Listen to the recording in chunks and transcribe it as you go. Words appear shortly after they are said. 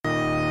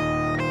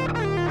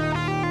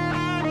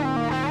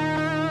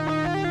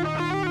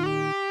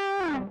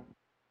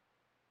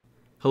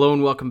Hello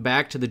and welcome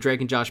back to the Drake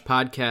and Josh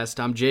podcast.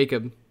 I'm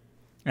Jacob.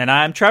 And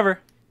I'm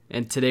Trevor.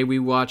 And today we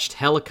watched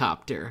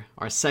Helicopter,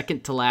 our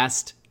second to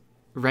last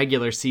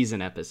regular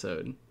season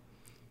episode.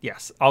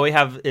 Yes. All we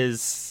have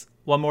is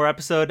one more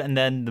episode and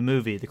then the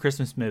movie, the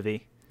Christmas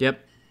movie. Yep.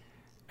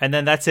 And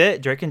then that's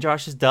it. Drake and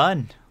Josh is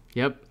done.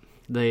 Yep.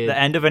 The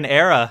end of an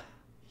era.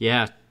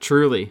 Yeah,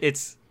 truly.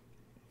 It's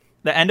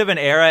the end of an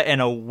era in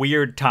a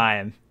weird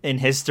time in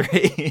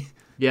history.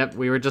 Yep,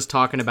 we were just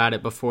talking about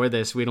it before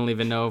this. We don't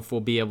even know if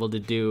we'll be able to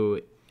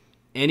do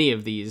any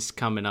of these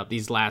coming up,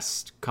 these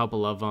last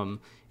couple of them,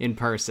 in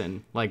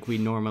person, like we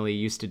normally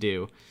used to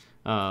do.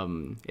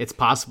 It's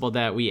possible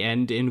that we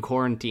end in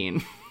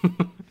quarantine.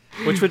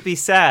 Which would be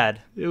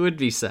sad. It would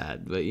be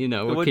sad, but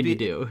what can you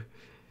do?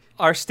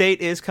 Our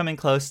state is coming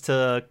close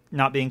to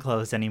not being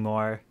closed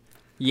anymore.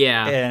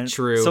 Yeah, and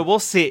true. So we'll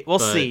see. We'll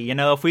see.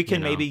 If we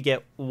can maybe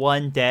get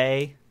one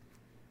day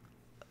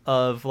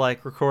of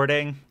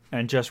recording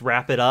and just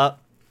wrap it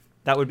up,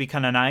 that would be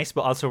kind of nice.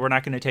 But also, we're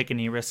not going to take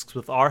any risks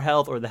with our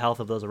health or the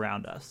health of those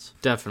around us.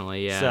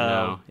 Definitely, yeah. So,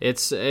 no.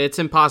 It's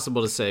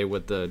impossible to say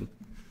what the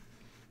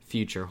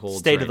future holds.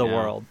 State of the now.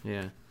 world.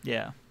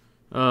 Yeah.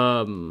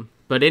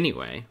 But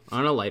anyway,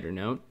 on a lighter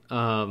note,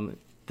 the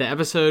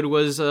episode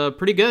was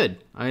pretty good.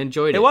 I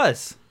enjoyed it. It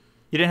was.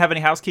 You didn't have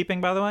any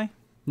housekeeping, by the way?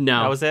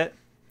 No. That was it?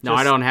 No,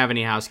 I don't have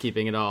any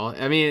housekeeping at all.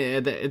 I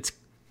mean, it's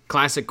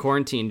classic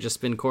quarantine,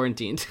 just been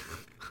quarantined.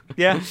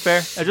 Yeah,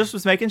 fair. I just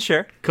was making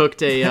sure.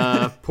 Cooked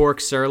a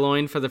pork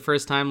sirloin for the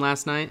first time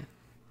last night.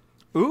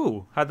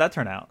 Ooh, how'd that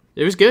turn out?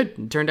 It was good.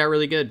 It turned out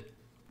really good.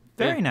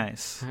 Very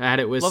nice. I had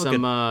it with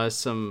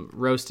some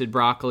roasted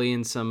broccoli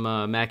and some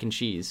mac and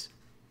cheese.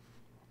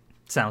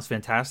 Sounds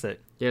fantastic.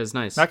 Yeah, it was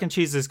nice. Mac and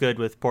cheese is good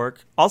with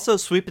pork. Also,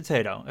 sweet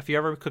potato. If you're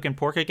ever cooking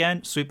pork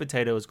again, sweet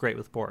potato is great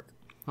with pork.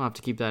 I'll have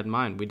to keep that in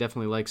mind. We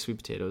definitely like sweet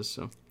potatoes,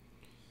 so.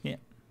 Yeah.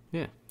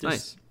 Yeah,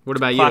 nice. What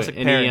about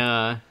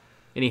you?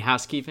 Any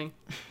housekeeping?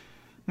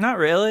 Not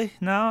really.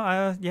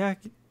 No.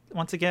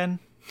 Once again,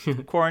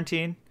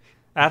 quarantine,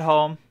 at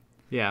home.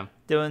 Yeah.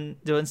 Doing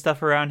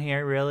stuff around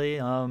here. Really.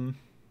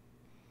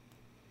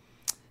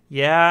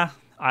 Yeah.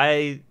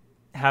 I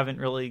haven't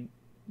really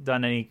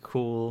done any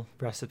cool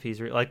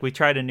recipes. We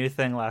tried a new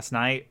thing last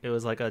night. It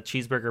was like a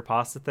cheeseburger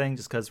pasta thing,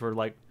 just because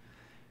we're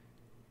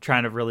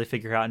trying to really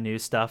figure out new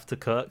stuff to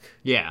cook.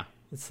 Yeah.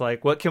 It's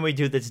what can we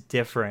do that's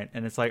different?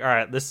 And it's all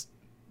right, let's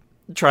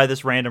try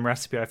this random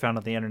recipe I found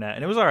on the internet.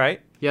 And it was all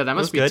right. Yeah, that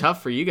must be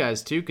tough for you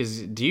guys, too,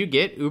 because do you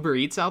get Uber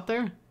Eats out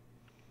there?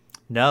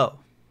 No.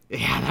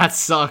 Yeah, that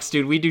sucks,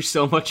 dude. We do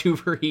so much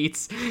Uber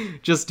Eats.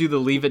 Just do the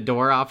leave it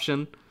door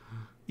option.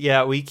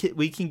 Yeah, we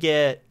can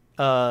get,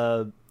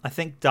 I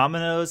think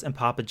Domino's and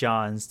Papa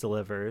John's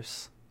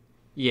delivers.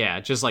 Yeah,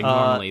 just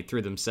normally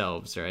through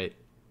themselves, right?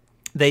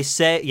 They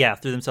say,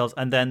 through themselves.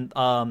 And then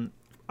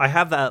I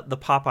have the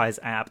Popeyes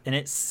app, and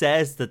it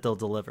says that they'll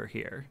deliver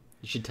here.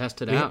 You should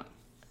test it out.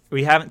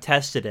 We haven't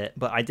tested it,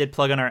 but I did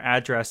plug in our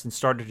address and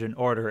started an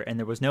order, and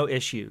there was no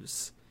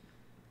issues.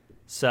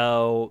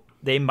 So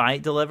they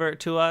might deliver it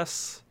to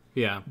us.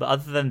 Yeah. But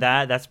other than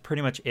that, that's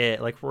pretty much it.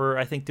 We're,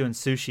 I think, doing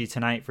sushi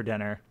tonight for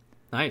dinner.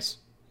 Nice.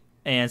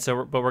 And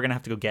so, but we're going to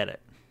have to go get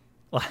it.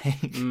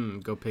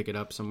 Go pick it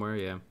up somewhere,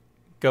 yeah.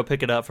 Go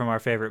pick it up from our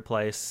favorite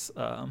place,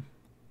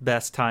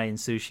 Best Thai and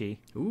Sushi.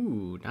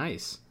 Ooh,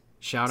 nice.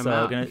 Shout them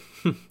out.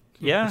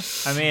 Yeah,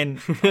 I mean...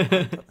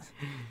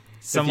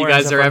 If you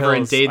guys are ever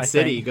in Dade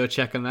City, go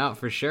check them out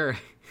for sure.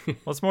 Well,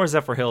 it's more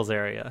Zephyr Hills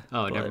area.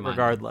 Oh, never mind.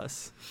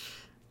 Regardless.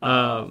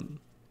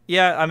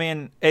 Yeah, I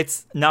mean,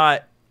 it's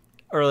not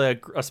really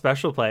a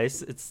special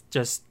place. It's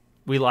just,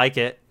 we like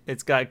it.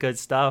 It's got good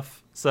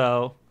stuff,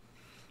 so...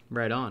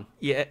 Right on.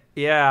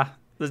 Yeah.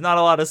 There's not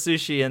a lot of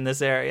sushi in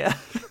this area.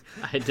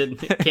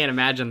 Can't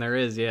imagine there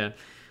is, yeah.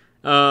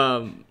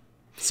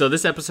 So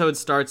this episode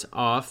starts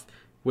off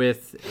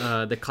with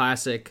the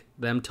classic,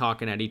 them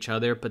talking at each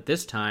other, but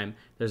this time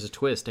there's a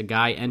twist. A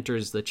guy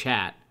enters the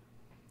chat.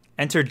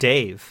 Enter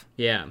Dave.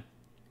 Yeah.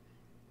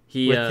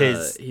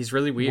 He's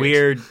really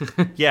weird.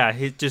 Yeah,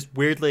 he's just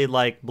weirdly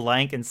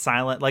blank and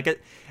silent.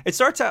 It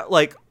starts out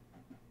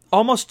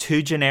almost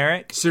too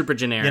generic. Super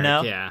generic,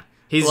 yeah.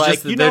 He's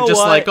they're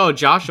just oh,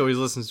 Josh always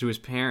listens to his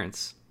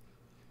parents.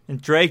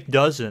 And Drake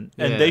doesn't.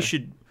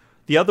 And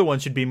the other one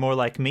should be more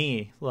like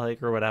me,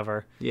 or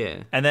whatever.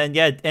 Yeah. And then,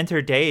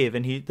 enter Dave,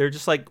 and they're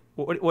just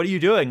what are you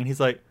doing? And he's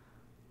like,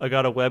 I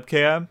got a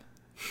webcam,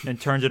 and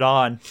turned it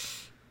on,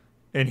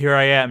 and here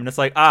I am. And it's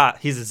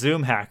he's a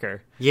Zoom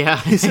hacker. Yeah,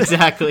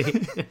 exactly.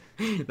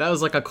 That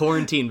was a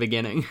quarantine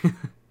beginning.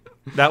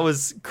 That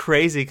was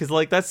crazy, because,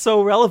 that's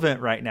so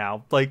relevant right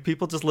now.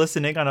 People just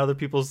listening on other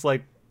people's,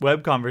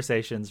 web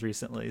conversations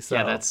recently. So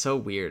yeah, that's so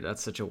weird.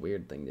 That's such a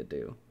weird thing to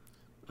do.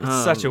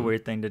 It's such a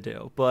weird thing to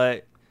do.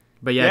 But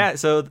yeah,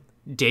 so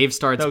Dave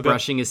starts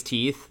brushing his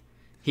teeth.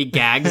 He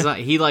gags.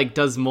 He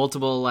does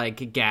multiple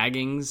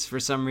gaggings for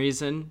some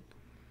reason.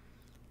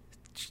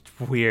 Just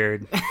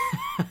weird.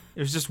 It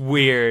was just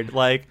weird.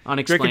 Drake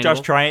and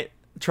Josh try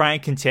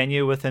and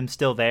continue with him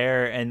still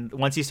there, and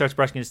once he starts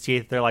brushing his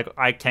teeth, they're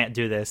I can't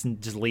do this,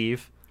 and just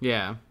leave.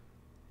 Yeah.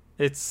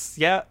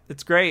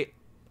 It's great.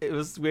 It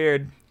was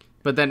weird.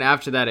 But then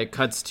after that, it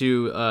cuts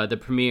to the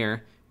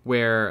premiere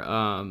where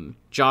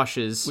Josh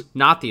is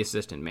not the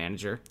assistant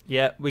manager.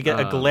 Yeah, we get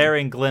a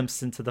glaring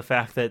glimpse into the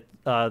fact that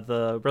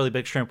the Really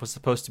Big Shrimp was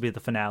supposed to be the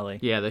finale.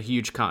 Yeah, the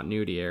huge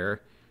continuity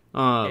error.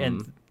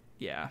 And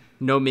yeah,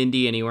 no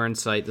Mindy anywhere in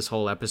sight this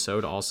whole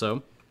episode.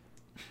 Also,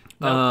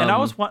 no, and I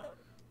was one.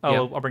 Oh, yeah.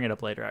 I'll bring it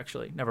up later.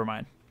 Actually, never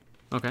mind.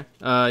 Okay.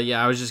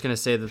 Yeah, I was just gonna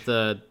say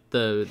that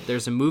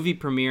there's a movie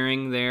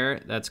premiering there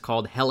that's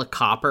called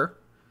Helicopter.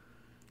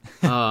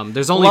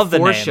 There's only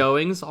 4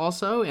 showings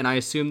also, and I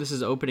assume this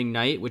is opening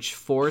night, which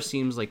 4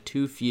 seems like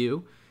too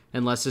few,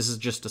 unless this is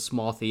just a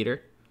small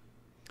theater.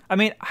 I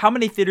mean, how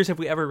many theaters have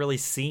we ever really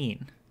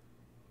seen?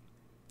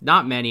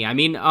 Not many. I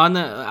mean, on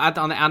the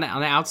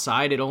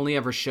outside, it only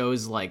ever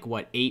shows like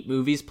 8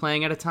 movies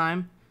playing at a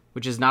time,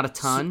 which is not a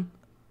ton.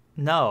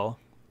 No.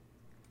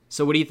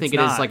 So what do you think it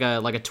is, like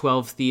a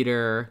 12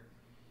 theater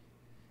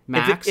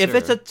max? If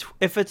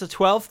it's a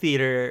 12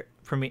 theater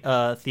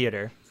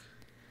theater,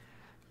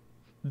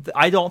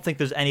 I don't think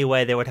there's any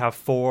way they would have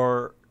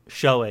 4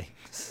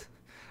 showings.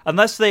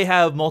 Unless they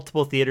have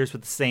multiple theaters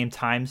with the same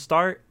time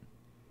start.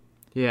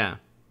 Yeah.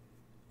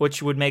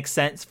 Which would make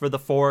sense for the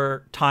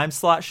 4 time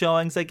slot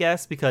showings, I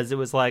guess, because it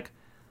was like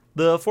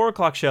the 4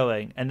 o'clock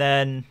showing, and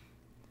then...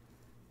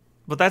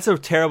 But that's a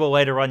terrible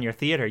way to run your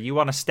theater. You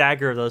want to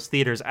stagger those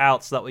theaters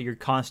out so that way you're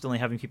constantly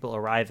having people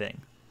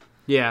arriving.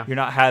 Yeah. You're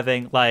not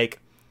having, like...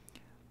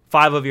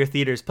 5 of your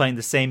theaters playing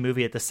the same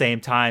movie at the same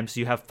time, so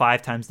you have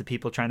 5 times the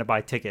people trying to buy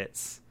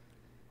tickets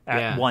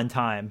at one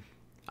time.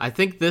 I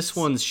think this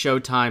one's show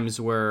times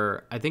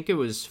were, I think it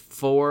was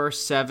 4,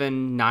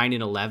 7, 9,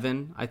 and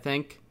 11, I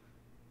think,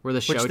 were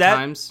the show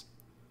times.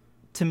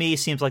 To me,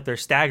 seems like they're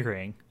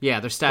staggering.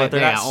 Yeah, they're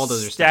staggering. Yeah, all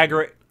those are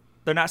staggering.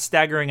 They're not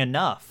staggering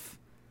enough.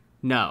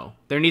 No,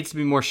 there needs to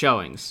be more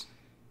showings.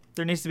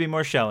 There needs to be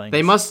more showings.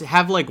 They must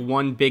have, like,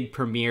 one big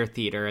premiere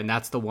theater, and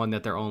that's the one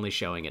that they're only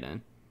showing it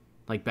in.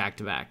 Like,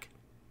 back-to-back.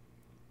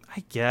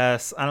 I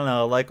guess. I don't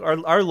know. Like, our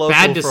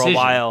local for a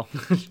while.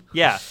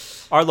 Yeah.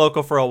 Our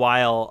local for a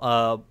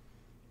while,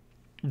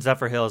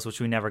 Zephyr Hills,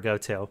 which we never go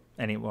to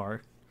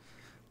anymore.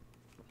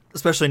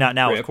 Especially not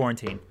now with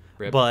quarantine.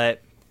 Rip.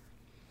 But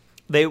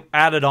they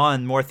added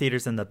on more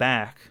theaters in the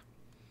back.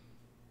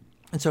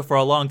 And so for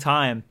a long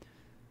time,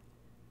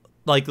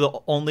 like, the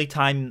only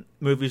time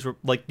movies were...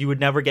 Like, you would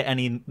never get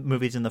any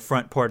movies in the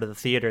front part of the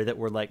theater that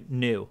were, like,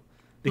 new.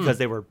 Because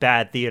they were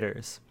bad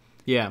theaters.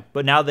 Yeah.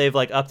 But now they've,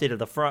 like, updated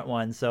the front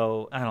one,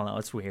 so I don't know.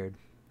 It's weird.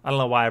 I don't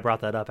know why I brought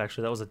that up,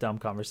 actually. That was a dumb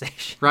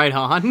conversation. Right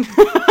on.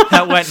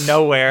 That went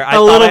nowhere. A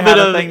little bit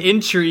of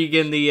intrigue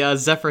in the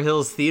Zephyr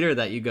Hills theater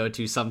that you go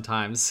to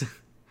sometimes.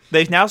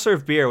 They now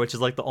serve beer, which is,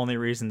 like, the only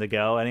reason to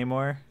go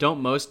anymore. Don't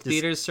most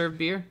theaters serve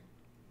beer?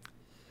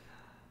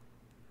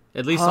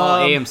 At least all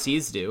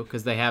AMCs do,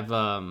 because they have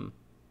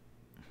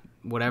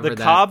whatever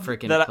that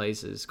freaking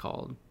place is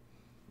called.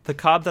 The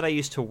Cobb that I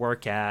used to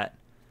work at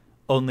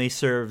only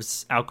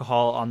serves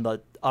alcohol on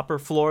the upper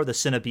floor, the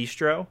Cine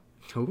Bistro.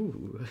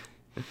 Ooh.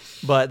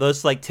 But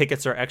those, like,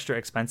 tickets are extra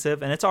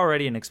expensive, and it's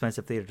already an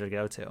expensive theater to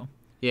go to.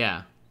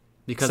 Yeah,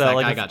 because that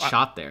guy got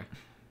shot there.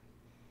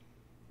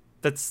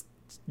 That's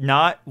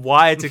not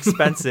why it's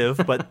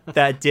expensive, but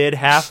that did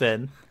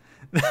happen.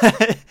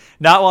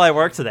 Not while I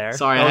worked there.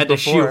 Sorry, I had to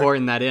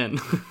shoehorn that in.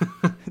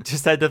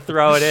 Just had to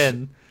throw it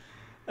in.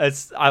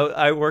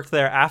 I worked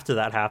there after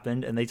that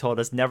happened, and they told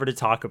us never to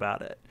talk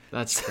about it.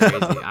 That's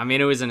crazy. I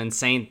mean, it was an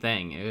insane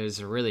thing. It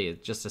was really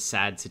just a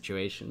sad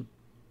situation.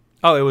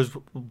 Oh, it was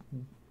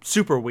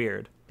super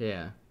weird.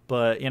 Yeah.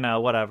 But,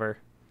 whatever.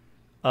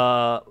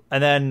 And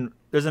then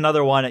there's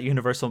another one at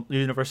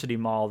University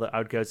Mall that I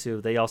would go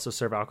to. They also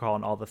serve alcohol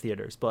in all the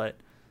theaters, but...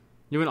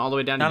 You went all the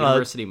way down to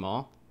University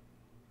Mall?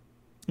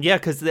 Yeah,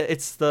 because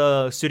it's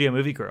the Studio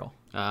Movie Grill.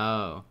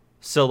 Oh.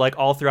 So, like,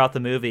 all throughout the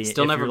movie...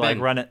 Still never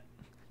been.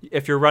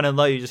 If you're running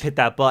low, you just hit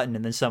that button,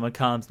 and then someone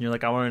comes, and you're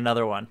like, I want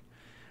another one.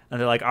 And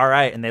they're like, all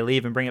right, and they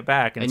leave and bring it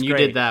back, and it's you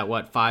great. Did that,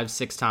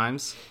 5-6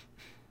 times?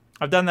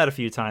 I've done that a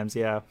few times,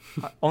 yeah.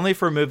 Only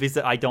for movies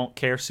that I don't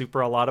care super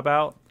a lot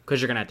about.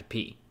 Because you're going to have to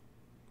pee.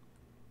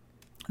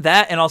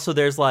 That, and also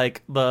there's,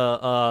 like,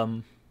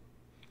 the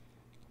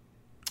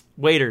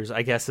waiters,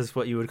 I guess is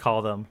what you would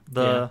call them.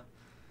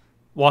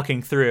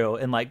 Walking through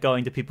and, like,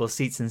 going to people's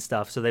seats and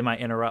stuff, so they might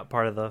interrupt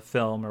part of the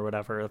film or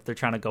whatever if they're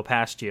trying to go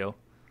past you.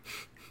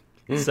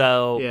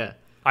 So yeah.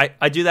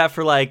 I do that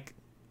for, like,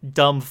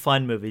 dumb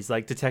fun movies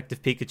like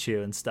Detective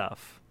Pikachu and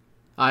stuff.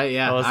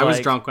 I was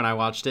drunk when I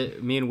watched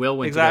it. Me and Will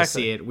went to go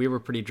see it. We were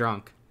pretty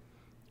drunk.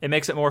 It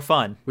makes it more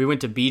fun. We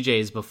went to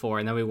BJ's before,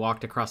 and then we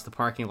walked across the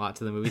parking lot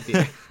to the movie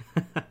theater.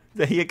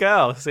 There you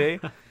go. See?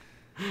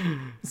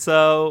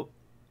 So,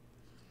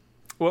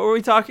 what were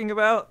we talking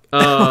about?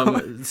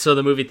 So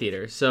the movie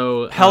theater.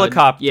 So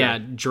Helicopter.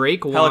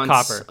 Drake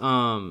wants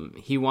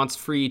he wants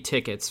free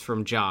tickets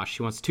from Josh.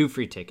 He wants 2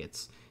 free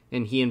tickets.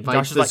 And he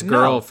invites this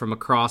girl from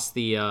across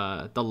the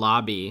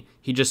lobby.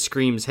 He just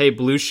screams, "Hey,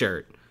 blue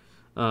shirt."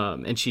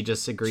 And she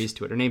just agrees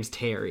to it. Her name's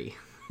Terry.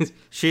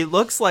 She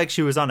looks like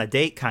she was on a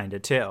date, kind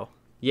of, too.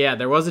 Yeah,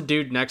 there was a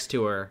dude next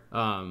to her.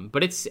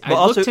 But it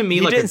also, looked to me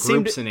he like a didn't seem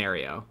group to-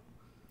 scenario.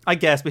 I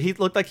guess, but he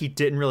looked like he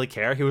didn't really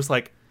care. He was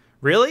like,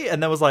 really?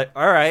 And then was like,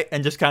 all right,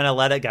 and just kind of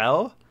let it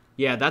go.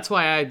 Yeah, that's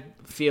why I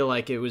feel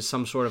like it was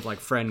some sort of like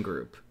friend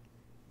group.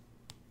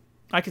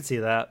 I could see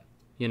that.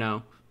 You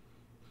know?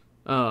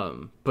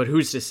 But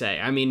who's to say?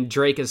 I mean,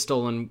 Drake has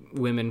stolen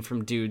women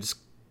from dudes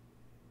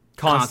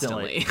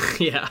constantly.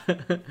 Yeah.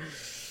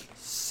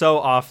 So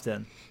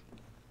often.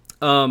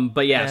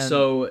 But yeah,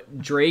 so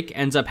Drake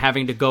ends up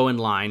having to go in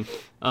line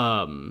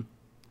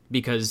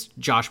because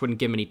Josh wouldn't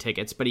give him any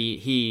tickets, but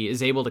he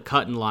is able to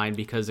cut in line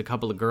because a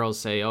couple of girls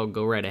say, oh,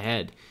 go right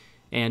ahead.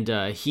 And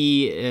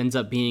he ends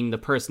up being the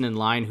person in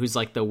line who's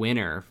like the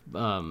winner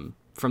from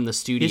the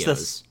studios.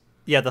 He's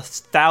the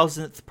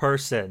 1,000th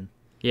person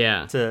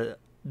to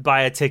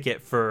buy a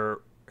ticket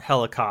for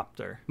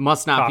Helicopter.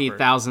 Must not be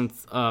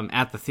 1,000th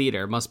at the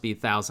theater. Must be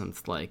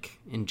 1,000th like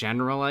in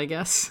general, I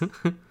guess.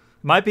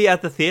 Might be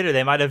at the theater.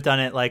 They might have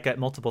done it like at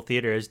multiple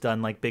theaters,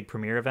 done like big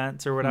premiere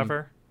events or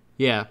whatever.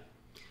 Yeah,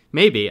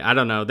 maybe. I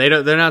don't know.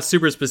 They're not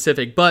super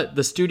specific, but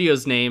the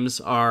studios'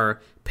 names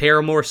are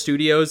Paramore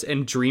Studios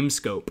and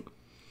Dreamscope.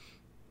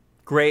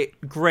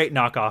 Great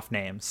knockoff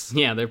names.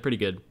 Yeah, they're pretty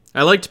good.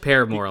 I liked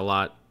Paramore a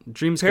lot.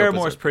 Dreamscope.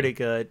 Paramore's pretty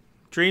good.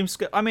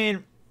 Dreamscope. I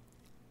mean,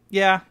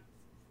 yeah,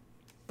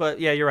 but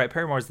yeah, you're right.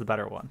 Paramore's the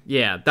better one.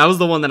 Yeah, that was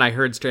the one that I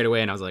heard straight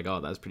away, and I was like, oh,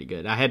 that's pretty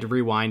good. I had to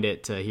rewind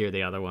it to hear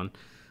the other one.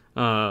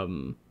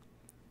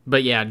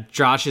 But yeah,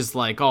 Josh is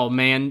like, oh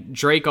man,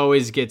 Drake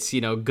always gets,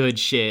 good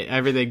shit.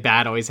 Everything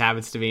bad always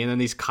happens to me. And then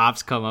these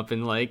cops come up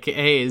and like,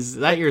 hey, is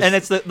that your... And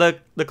it's the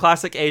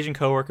classic Asian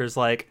coworkers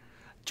like,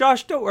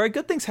 Josh, don't worry,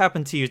 good things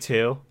happen to you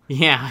too.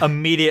 Yeah.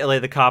 Immediately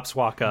the cops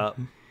walk up.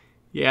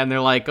 Yeah, and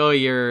they're like, oh,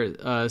 your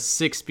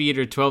 6-speed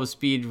or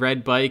 12-speed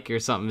red bike or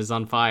something is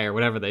on fire,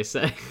 whatever they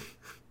say.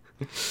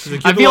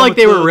 Like, I feel like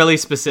they were really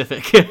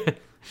specific.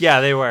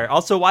 Yeah, they were.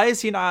 Also, why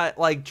is he not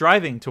like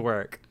driving to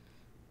work?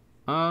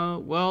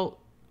 Well,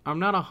 I'm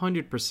not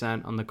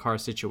 100% on the car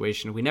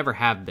situation. We never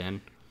have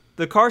been.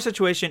 The car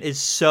situation is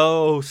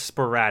so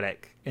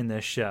sporadic in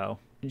this show.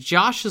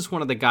 Josh is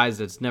one of the guys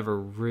that's never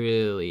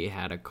really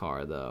had a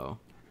car, though.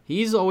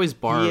 He's always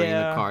borrowing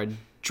a car.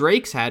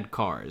 Drake's had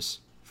cars,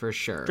 for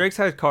sure. Drake's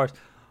had cars.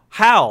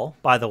 How,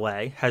 by the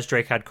way, has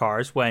Drake had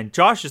cars when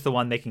Josh is the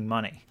one making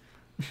money?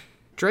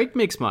 Drake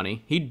makes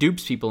money. He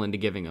dupes people into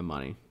giving him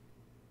money.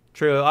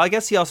 True. I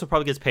guess he also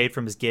probably gets paid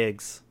from his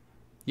gigs.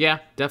 Yeah,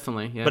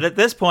 definitely. Yeah. But at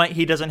this point,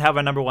 he doesn't have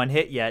a number one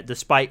hit yet,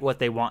 despite what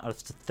they want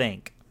us to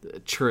think.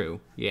 True.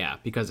 Yeah,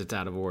 because it's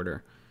out of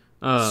order.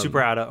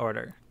 Super out of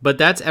order. But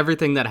that's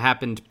everything that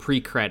happened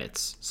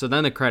pre-credits. So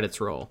then the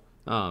credits roll,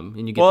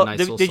 and you get the nice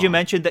little did you song.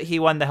 mention that he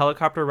won the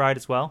helicopter ride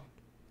as well?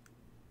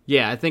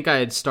 Yeah, I think I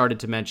had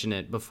started to mention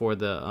it before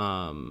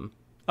the...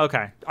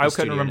 Okay. I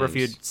couldn't remember names.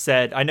 if you'd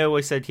said... I know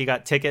we said he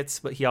got tickets,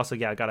 but he also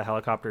got a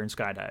helicopter and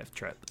skydive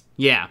trip.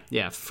 Yeah,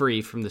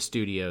 free from the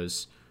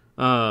studios.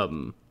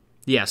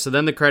 Yeah, so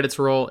then the credits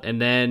roll,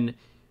 and then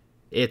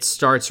it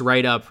starts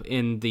right up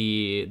in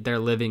their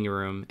living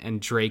room,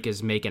 and Drake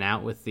is making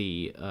out with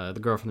the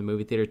girl from the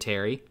movie theater,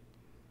 Terry.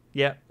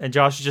 Yeah, and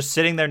Josh is just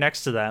sitting there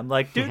next to them,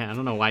 like, dude, yeah, I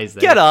don't know why he's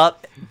there. get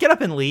up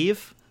and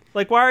leave.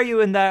 Like, why are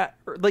you in that?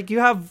 Like, you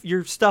have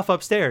your stuff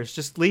upstairs.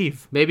 Just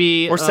leave.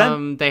 Maybe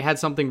they had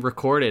something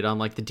recorded on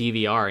like the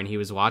DVR, and he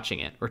was watching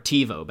it, or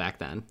TiVo back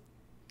then.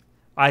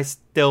 I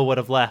still would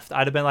have left.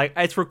 I'd have been like,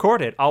 it's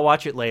recorded. I'll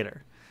watch it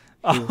later.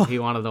 He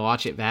wanted to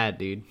watch it bad,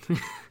 dude.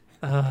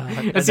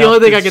 It's the only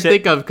thing I can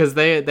think of because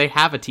they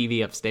have a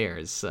TV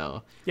upstairs.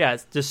 So yeah,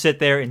 just sit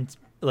there and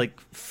like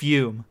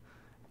fume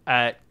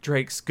at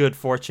Drake's good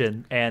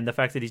fortune and the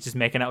fact that he's just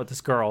making out with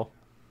this girl.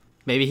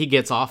 Maybe he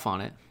gets off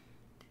on it.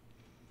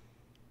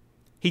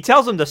 He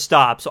tells him to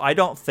stop, so I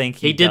don't think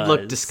he did does.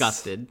 look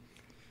disgusted.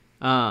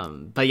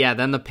 But yeah,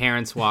 then the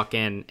parents walk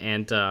in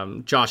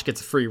and Josh gets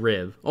a free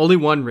rib. Only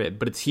one rib,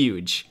 but it's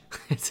huge.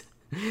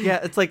 Yeah,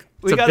 it's like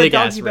we got a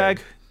doggy bag.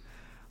 Rib.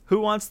 Who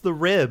wants the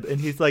rib?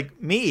 And he's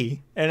like,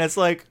 me. And it's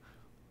like,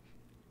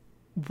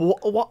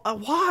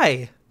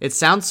 why? It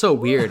sounds so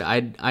weird.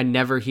 I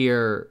never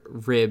hear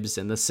ribs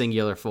in the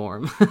singular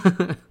form.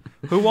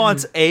 Who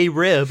wants a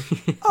rib?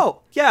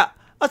 Oh, yeah,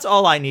 that's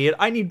all I need.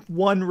 I need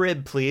one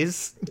rib,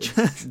 please.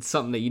 It's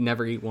something that you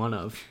never eat one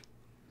of.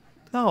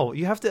 No,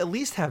 you have to at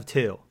least have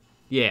two.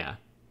 Yeah,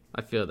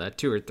 I feel that.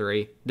 2 or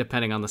 3,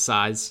 depending on the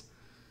size.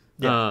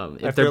 Yeah.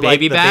 If they're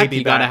baby back,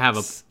 you gotta have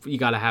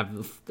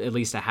at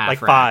least a half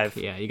like rack.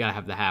 5. Yeah, you gotta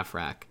have the half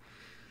rack.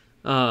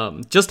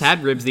 Just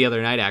had ribs the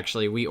other night.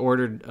 Actually, we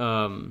ordered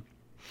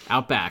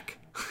Outback.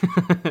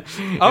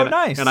 Oh,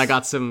 nice! And I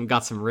got some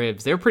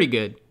ribs. They were pretty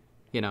good.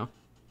 You know.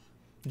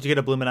 Did you get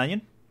a bloomin'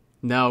 onion?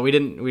 No, we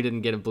didn't. We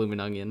didn't get a bloomin'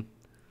 onion.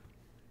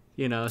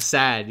 You know,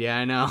 sad. Yeah,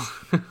 I know.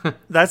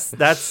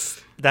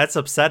 That's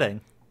upsetting.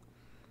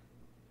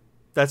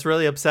 That's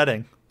really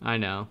upsetting. I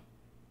know.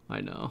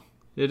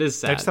 It is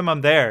sad. Next time I'm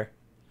there,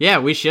 Yeah,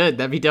 we should.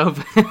 That'd be dope.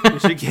 We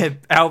should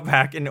get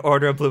Outback and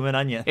order a bloomin'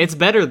 onion. It's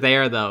better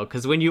there, though,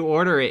 because when you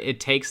order it, it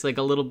takes like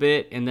a little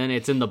bit, and then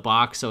it's in the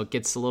box, so it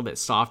gets a little bit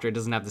softer. It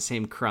doesn't have the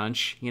same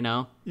crunch, you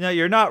know? No,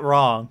 you're not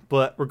wrong,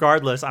 but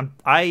regardless,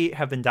 I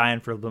have been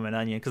dying for a bloomin'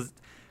 onion, because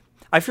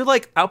I feel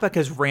like Outback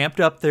has ramped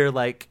up their,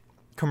 like,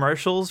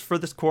 commercials for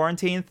this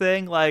quarantine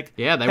thing. Like,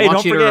 yeah, they hey,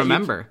 want you to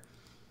remember.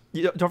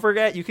 Don't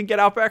forget, you can get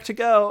Outback to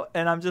go.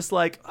 And I'm just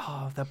like,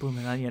 oh, that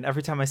bloomin' onion.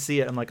 Every time I see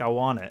it, I'm like, I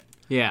want it.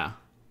 Yeah.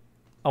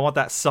 I want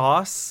that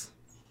sauce.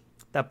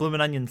 That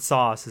bloomin' onion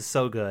sauce is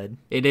so good.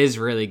 It is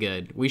really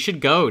good. We should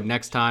go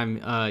next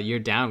time you're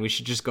down. We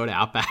should just go to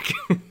Outback.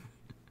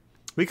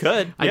 We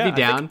could. I'd be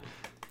down.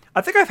 I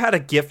think I've had a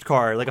gift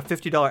card, like a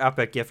 $50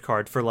 Outback gift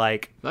card for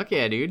like... Fuck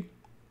yeah, dude.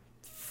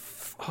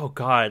 Oh,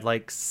 God,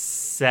 like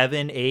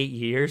 7-8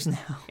 years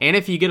now. And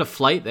if you get a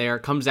flight there,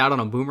 it comes out on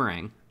a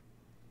boomerang.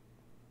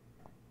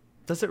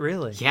 Does it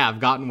really? Yeah, I've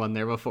gotten one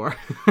there before.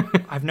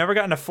 I've never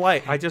gotten a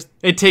flight.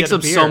 It takes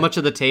up so much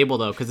of the table,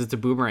 though, because it's a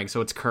boomerang,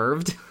 so it's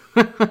curved.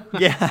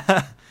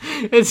 Yeah.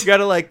 You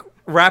gotta, like,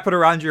 wrap it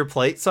around your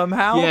plate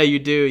somehow. Yeah, you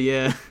do,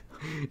 yeah.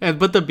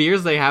 But the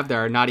beers they have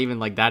there are not even,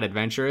 like, that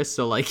adventurous,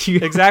 so, like...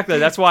 Exactly,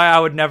 that's why I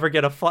would never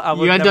get a flight.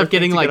 You end up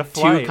getting, like,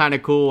 two kind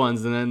of cool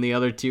ones, and then the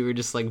other two are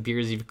just, like,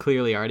 beers you've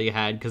clearly already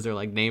had, because they're,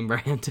 like, name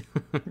brand.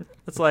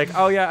 It's like,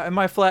 oh, yeah, in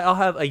my flight, I'll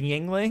have a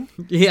Yingling.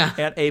 Yeah.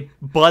 And a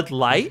Bud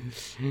Light.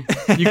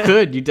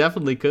 You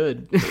definitely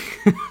could.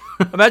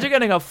 Imagine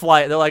getting a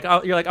flight. They're like,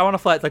 oh, you're like, I want a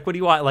flight. It's like, what do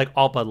you want? Like,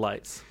 all Bud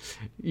Lights.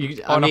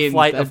 A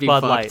flight of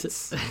Bud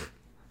Lights.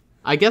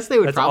 I guess they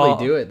would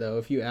probably do it, though,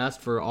 if you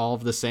asked for all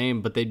of the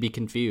same, but they'd be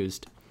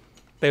confused.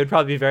 They would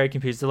probably be very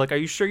confused. They're like, are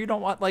you sure you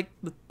don't want, like,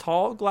 the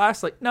tall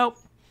glass? Like, nope.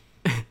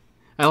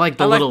 I like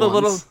the little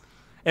ones.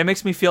 It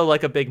makes me feel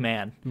like a big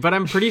man. But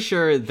I'm pretty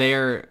sure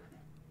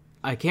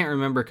I can't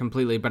remember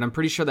completely, but I'm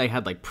pretty sure they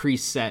had, like,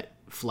 preset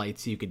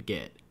flights you could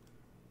get.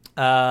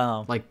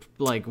 Oh.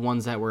 Like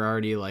ones that were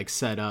already, like,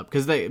 set up.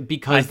 Because they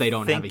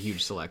don't have a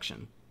huge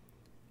selection.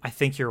 I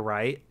think you're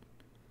right.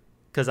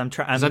 Because I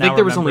think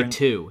there was only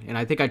two, and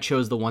I think I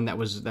chose the one that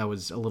was a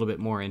little bit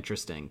more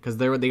interesting. Because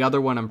the other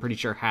one I'm pretty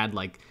sure had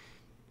like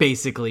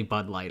basically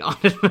Bud Light on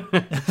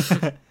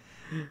it.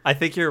 I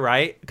think you're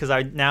right, because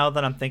now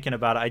that I'm thinking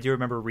about it, I do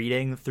remember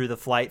reading through the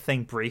flight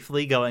thing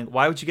briefly, going,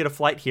 "Why would you get a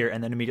flight here?"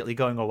 and then immediately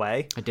going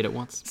away. I did it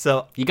once.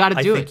 So you got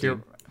to do it.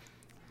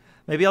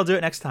 Maybe I'll do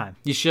it next time.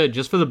 You should,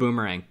 just for the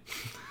boomerang.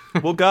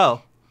 We'll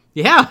go.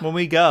 Yeah. When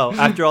we go,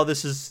 after all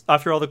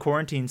the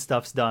quarantine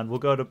stuff's done, we'll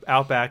go to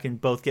Outback and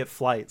both get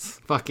flights.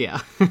 Fuck yeah.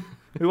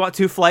 We want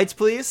 2 flights,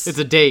 please? It's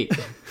a date.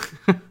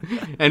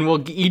 And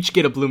we'll each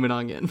get a bloomin'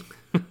 onion.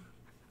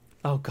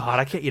 Oh,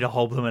 God, I can't eat a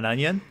whole bloomin'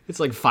 onion. It's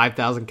like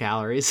 5,000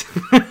 calories.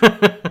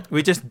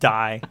 We just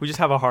die. We just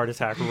have a heart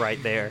attack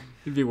right there.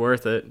 It'd be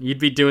worth it. You'd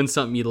be doing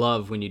something you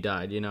love when you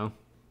died, you know?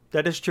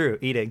 That is true,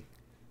 eating.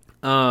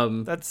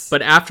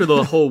 But after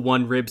the whole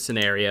one rib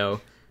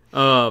scenario...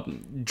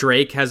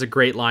 Drake has a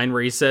great line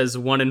where he says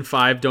 1 in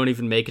 5 don't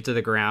even make it to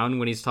the ground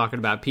when he's talking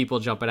about people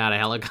jumping out of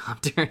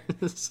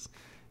helicopters.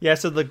 Yeah,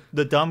 so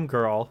the dumb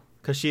girl,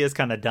 because she is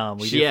kind of dumb,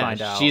 we do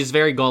find out. She's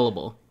very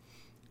gullible.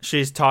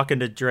 She's talking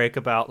to Drake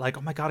about, like,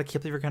 oh my God, I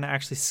can't believe you're going to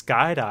actually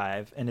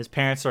skydive. And his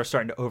parents are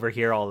starting to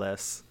overhear all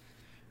this.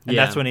 And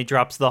that's when he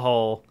drops the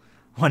whole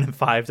 1 in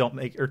 5 don't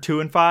make, or 2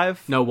 in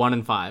 5? No, 1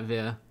 in 5,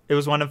 yeah. It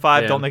was 1 in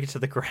 5 don't make it to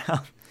the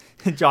ground.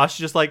 And Josh is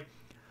just like,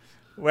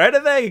 where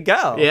did they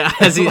go? Yeah,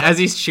 as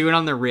he's chewing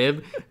on the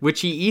rib, which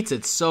he eats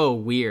it so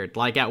weird.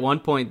 Like, at one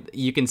point,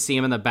 you can see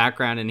him in the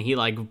background, and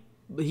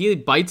he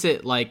bites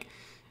it like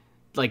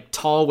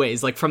tall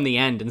ways, like from the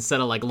end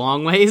instead of like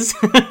long ways.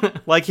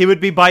 Like he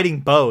would be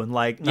biting bone.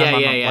 Like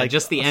yeah, like,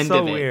 just the end so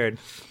of it. Weird.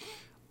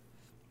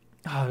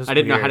 Oh, I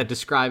didn't know how to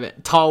describe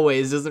it. Tall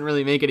ways doesn't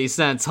really make any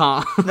sense,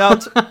 huh? No,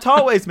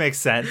 tall ways makes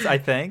sense. I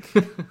think.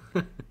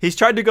 He's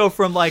tried to go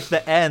from like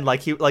the end,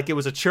 like it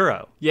was a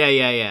churro. Yeah,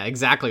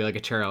 exactly like a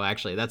churro.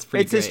 Actually, that's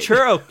pretty. It's his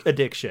churro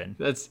addiction.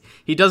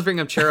 He does bring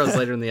up churros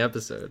later in the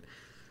episode.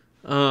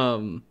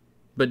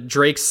 But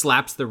Drake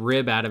slaps the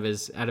rib out of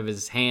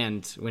his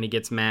hand when he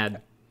gets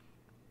mad.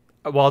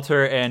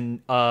 Walter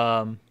and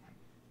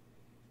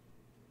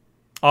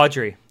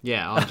Audrey.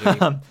 Yeah,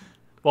 Audrey.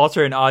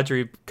 Walter and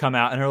Audrey come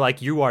out and are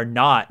like, "You are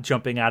not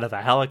jumping out of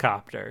a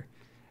helicopter."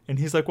 And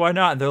he's like, "Why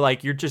not?" And they're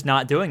like, "You're just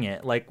not doing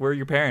it. Like, we're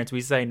your parents.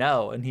 We say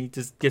no." And he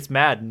just gets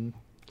mad and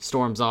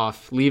storms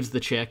off, leaves the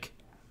chick.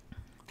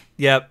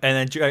 Yep.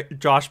 And then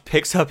Josh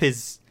picks up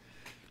his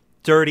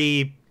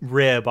dirty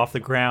rib off the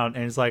ground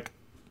and is like,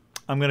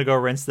 "I'm going to go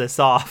rinse this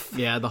off."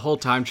 Yeah, the whole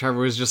time Trevor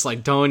was just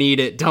like, "Don't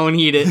eat it. Don't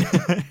eat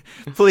it."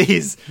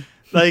 Please.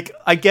 Like,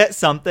 I get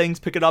some things,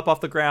 pick it up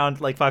off the ground,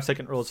 like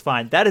 5-second rule is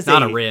fine. That is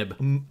not a rib.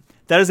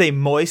 That is a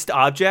moist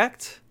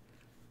object.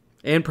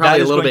 And probably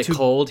a little bit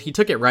cold. He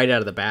took it right out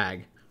of the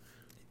bag.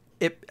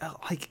 It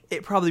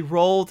probably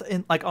rolled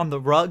in like on the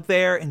rug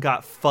there and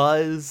got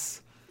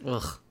fuzz.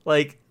 Ugh.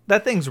 Like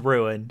that thing's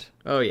ruined.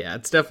 Oh yeah,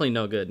 it's definitely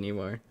no good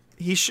anymore.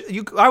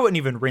 I wouldn't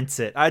even rinse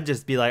it. I'd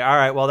just be like, all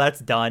right, well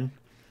that's done.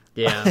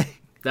 Yeah.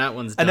 That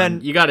one's And done.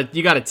 then- You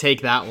gotta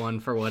take that one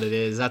for what it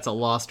is. That's a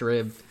lost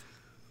rib.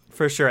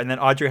 For sure. And then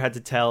Audrey had to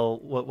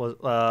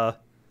tell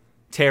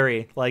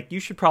Terry, like, you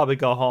should probably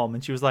go home.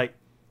 And she was like,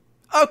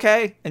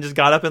 okay, and just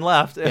got up and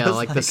left. Yeah,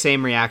 like the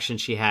same reaction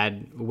she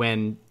had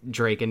when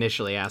Drake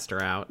initially asked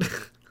her out.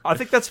 I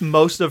think that's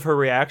most of her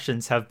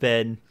reactions have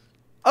been,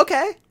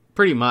 okay.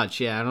 Pretty much,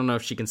 yeah. I don't know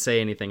if she can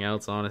say anything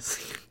else,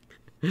 honestly.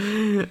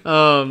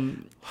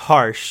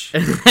 Harsh.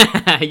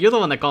 You're the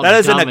one that called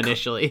her dumb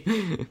initially.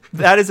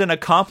 That is an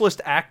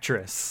accomplished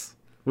actress.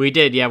 We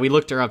did, yeah. We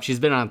looked her up. She's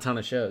been on a ton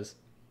of shows.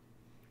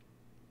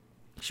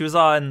 She was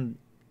on,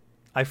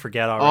 I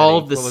forget already. All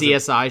of the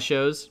CSI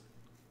shows.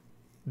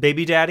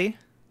 Baby Daddy?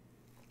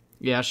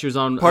 Yeah, she was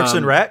on Parks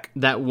and Rec?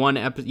 That one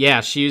episode. Yeah,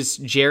 she's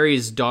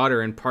Jerry's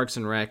daughter in Parks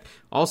and Rec.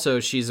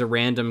 Also, she's a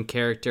random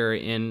character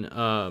in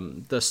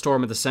the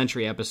Storm of the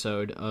Century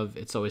episode of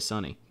It's Always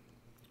Sunny,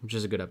 which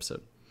is a good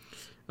episode.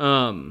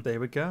 There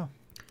we go.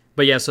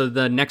 But yeah, so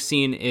the next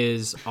scene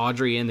is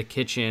Audrey in the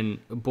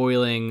kitchen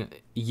boiling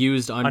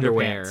used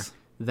underwear Underpants.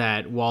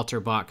 that Walter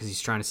bought because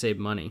he's trying to save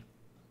money.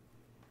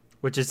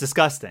 Which is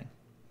disgusting.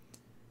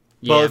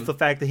 Yeah. Both the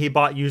fact that he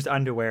bought used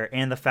underwear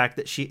and the fact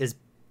that she is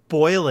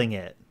boiling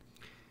it.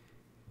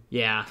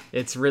 Yeah,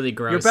 it's really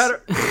gross. You're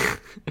better.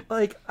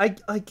 But how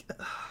Just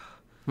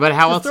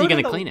else are throw you it going in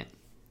to the clean it?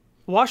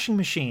 Washing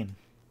machine.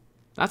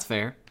 That's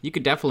fair. You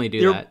could definitely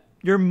do that.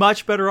 You're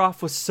much better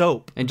off with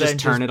soap And than just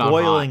turn it on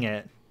boiling hot.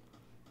 it.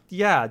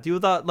 Yeah, do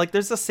that. Like,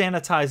 there's a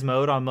sanitized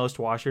mode on most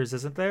washers,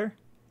 isn't there?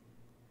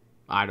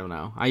 I don't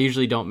know. I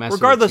usually don't mess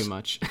with it too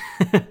much.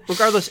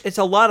 Regardless, it's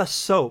a lot of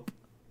soap.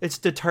 It's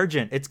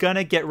detergent. It's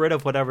gonna get rid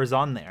of whatever's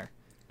on there.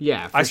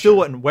 Yeah, I still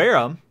wouldn't wear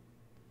them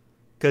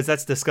because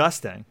that's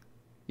disgusting.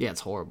 Yeah,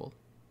 it's horrible.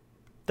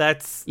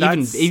 That's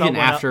even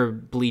after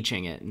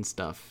bleaching it and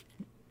stuff.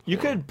 You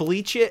could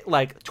bleach it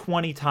like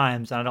 20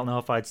 times, and I don't know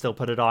if I'd still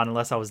put it on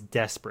unless I was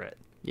desperate.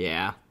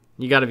 Yeah,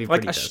 you got to be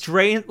like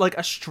pretty like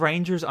a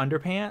stranger's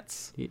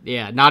underpants.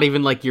 Yeah, not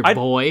even like your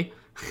boy.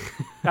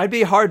 I'd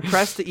be hard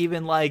pressed to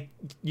even like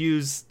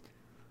use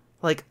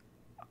like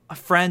a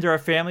friend or a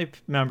family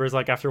member's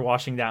like after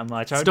washing that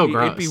much. Still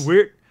gross. It'd be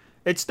weird.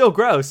 It's still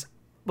gross,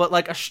 but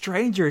like a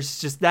stranger's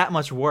just that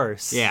much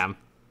worse. Yeah.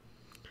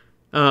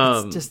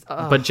 It's just,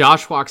 but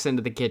Josh walks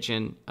into the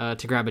kitchen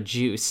to grab a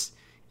juice,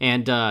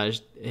 and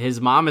his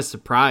mom is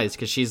surprised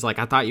because she's like,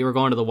 "I thought you were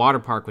going to the water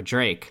park with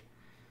Drake,"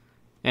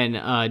 and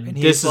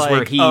this is like,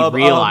 where he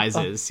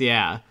realizes,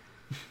 yeah,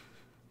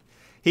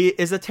 he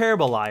is a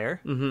terrible liar.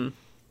 Mm-hmm.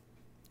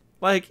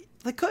 Like,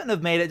 they couldn't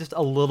have made it just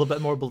a little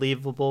bit more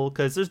believable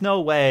because there's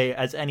no way,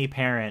 as any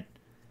parent,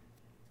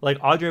 like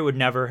Audrey would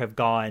never have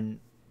gone.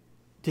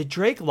 Did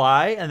Drake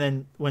lie? And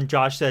then when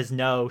Josh says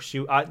no,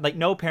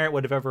 no parent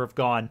would have ever have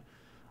gone,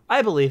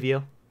 I believe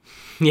you.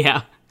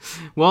 Yeah.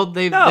 Well,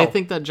 they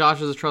think that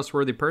Josh is a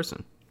trustworthy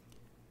person.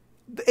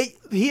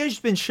 He has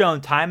been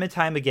shown time and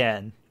time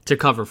again to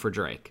cover for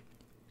Drake.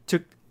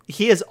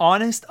 He is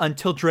honest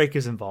until Drake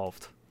is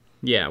involved.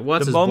 Yeah,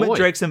 what's the moment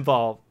Drake's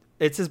involved,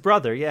 it's his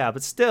brother. Yeah,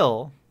 but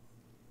still,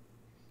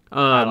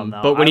 I don't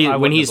know. But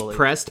when he's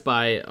pressed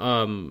by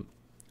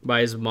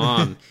his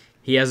mom,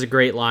 he has a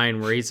great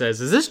line where he says,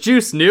 "Is this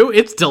juice new?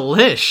 It's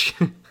delish."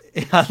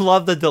 I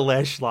love the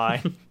delish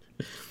line.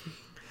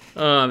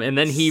 And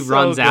then he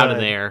runs out of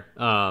there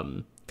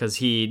because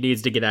he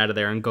needs to get out of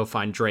there and go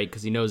find Drake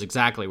because he knows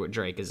exactly where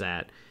Drake is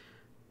at.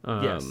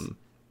 Yes.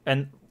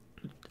 And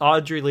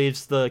Audrey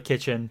leaves the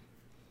kitchen,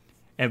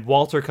 and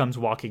Walter comes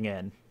walking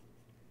in.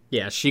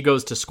 Yeah, she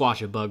goes to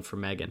squash a bug for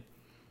Megan.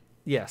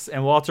 Yes,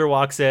 and Walter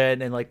walks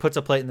in and like puts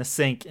a plate in the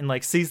sink and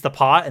like sees the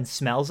pot and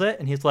smells it,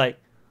 and he's like,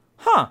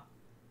 "Huh,"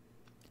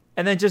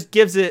 and then just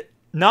gives it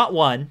not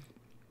one,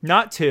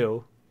 not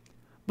two,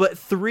 but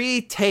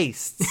 3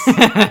 tastes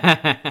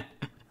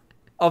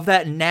of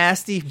that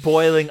nasty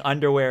boiling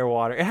underwear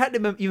water. It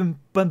hadn't even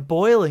been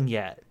boiling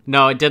yet.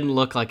 No, it didn't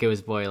look like it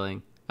was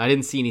boiling. I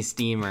didn't see any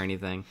steam or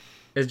anything.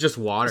 It's just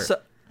water.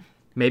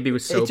 Maybe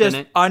with soap in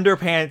it.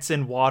 Underpants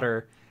and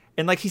water.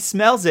 And like he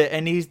smells it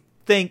and he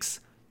thinks,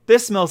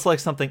 this smells like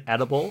something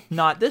edible.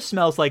 Not, this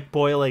smells like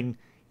boiling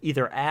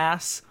either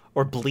ass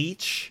or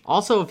bleach.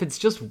 Also, if it's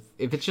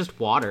just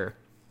water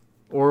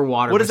or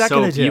water what with is that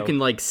soap, gonna do? you can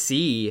like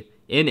see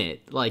in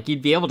it. Like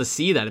you'd be able to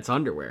see that it's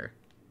underwear.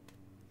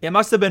 It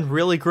must have been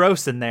really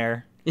gross in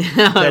there.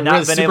 Yeah, it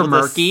was super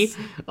murky.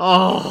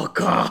 Oh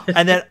god.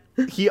 And then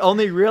he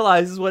only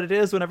realizes what it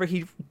is whenever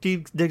he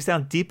digs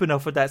down deep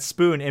enough with that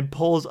spoon and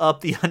pulls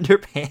up the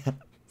underpants.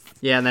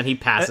 Yeah, and then he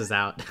passes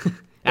out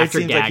after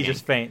it seems gagging. like he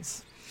just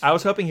faints. I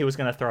was hoping he was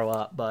going to throw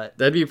up, but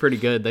that'd be pretty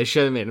good. They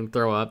should have made him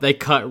throw up. They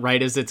cut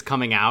right as it's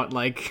coming out,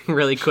 like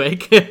really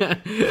quick.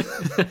 That'd be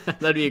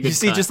a good. You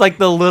see, cut. just like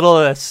the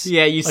littlest.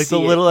 Yeah, you like see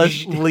the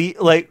littlest,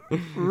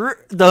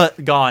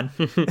 gone.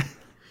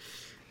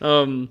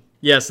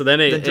 Yeah. So then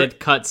it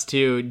cuts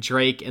to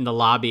Drake in the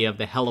lobby of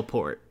the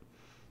heliport.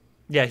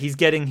 Yeah, he's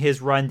getting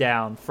his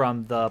rundown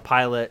from the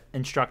pilot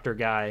instructor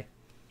guy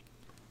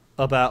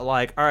about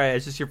like, all right,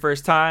 is this your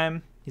first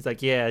time? He's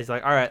like, yeah. He's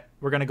like, all right,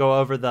 we're gonna go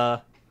over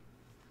the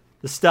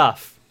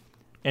stuff,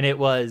 and it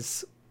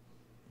was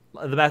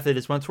the method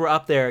is once we're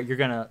up there, you're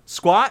going to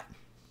squat,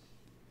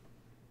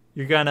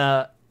 you're going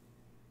to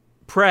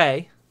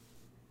pray,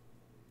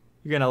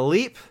 you're going to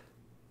leap,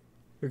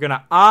 you're going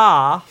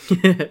to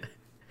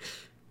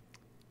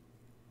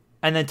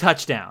and then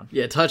touchdown.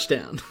 Yeah,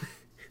 touchdown.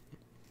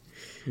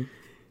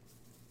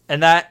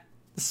 And that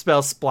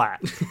spells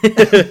splat.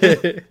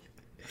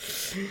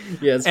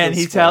 Yeah, and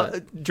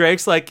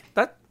Drake's like,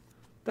 that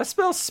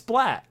spells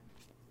splat.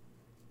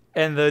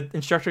 And the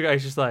instructor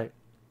guy's just like,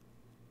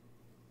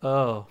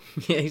 oh.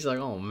 Yeah, he's like,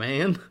 oh,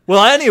 man.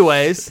 Well,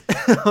 anyways,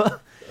 he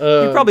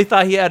probably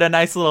thought he had a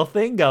nice little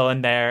thing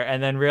going there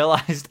and then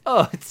realized,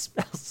 oh, it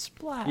spells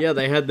splat. Yeah,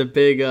 they had the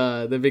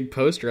big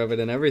poster of it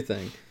and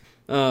everything.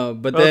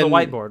 But then the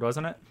whiteboard,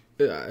 wasn't it?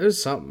 It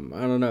was something.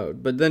 I don't know.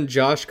 But then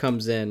Josh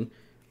comes in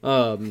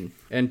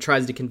and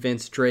tries to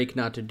convince Drake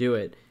not to do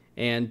it.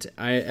 And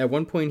at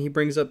one point he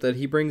brings up that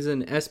he brings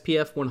in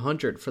SPF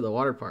 100 for the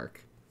water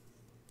park.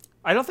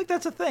 I don't think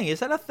that's a thing. Is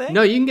that a thing?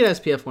 No, you can get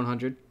SPF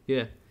 100.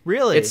 Yeah.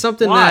 Really? It's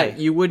something Why? that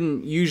you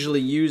wouldn't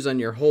usually use on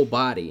your whole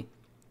body.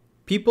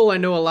 People I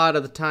know a lot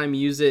of the time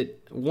use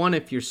it, one,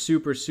 if you're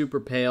super, super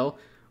pale,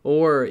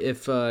 or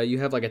if you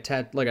have like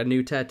a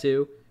new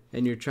tattoo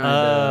and you're trying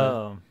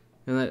to...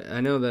 And I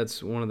know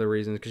that's one of the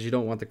reasons, because you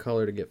don't want the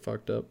color to get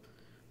fucked up.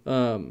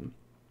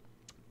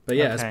 But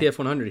yeah, okay. SPF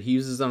 100, he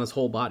uses it on his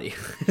whole body.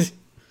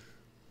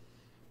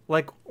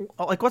 Like,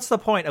 what's the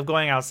point of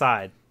going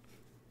outside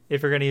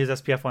if you're going to use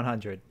SPF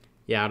 100?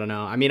 Yeah, I don't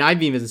know. I mean,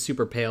 I'm even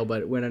super pale,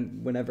 but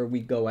whenever we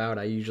go out,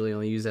 I usually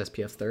only use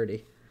SPF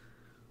 30.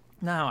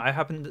 No, I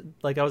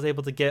was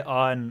able to get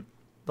on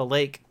the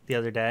lake the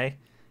other day,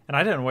 and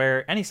I didn't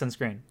wear any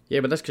sunscreen.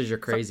 Yeah, but that's because you're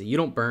crazy. You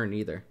don't burn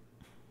either.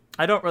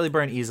 I don't really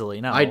burn easily.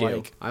 No, I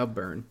do. I'll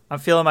burn. I'm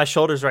feeling my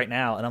shoulders right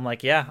now, and I'm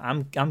like, yeah,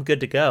 I'm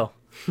good to go.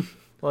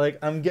 Like,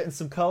 I'm getting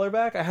some color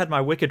back. I had my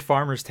wicked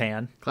farmer's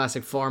tan.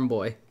 Classic farm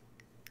boy.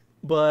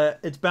 But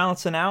it's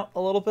balancing out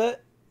a little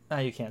bit. Oh,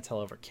 you can't tell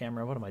over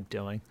camera. What am I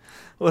doing?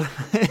 But,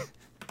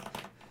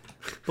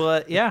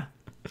 yeah.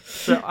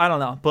 So, I don't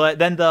know. But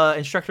then the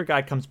instructor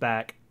guy comes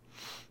back,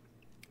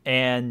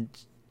 and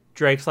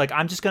Drake's like,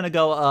 I'm just going to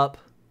go up.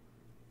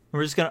 I'm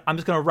just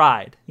gonna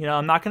ride. You know,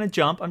 I'm not gonna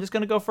jump. I'm just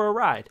gonna go for a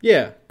ride.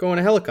 Yeah, go in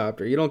a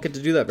helicopter. You don't get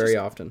to do that very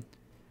often.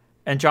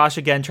 And Josh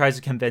again tries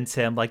to convince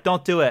him, like,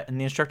 don't do it. And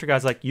the instructor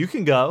guy's like, you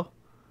can go.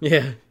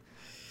 Yeah.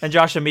 And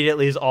Josh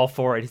immediately is all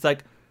for it. He's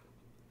like,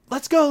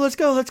 let's go.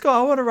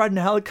 I want to ride in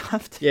a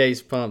helicopter. Yeah,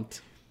 he's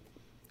pumped.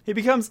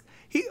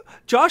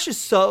 Josh is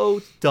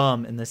so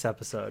dumb in this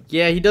episode.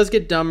 Yeah, he does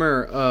get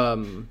dumber,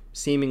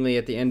 seemingly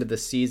at the end of the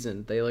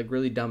season. They like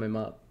really dumb him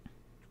up.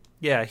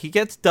 Yeah, he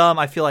gets dumb,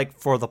 I feel like,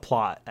 for the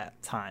plot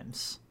at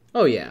times.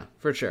 Oh, yeah,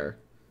 for sure.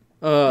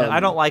 And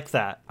I don't like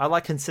that. I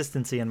like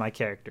consistency in my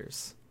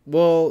characters.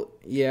 Well,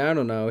 yeah, I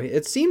don't know.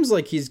 It seems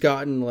like he's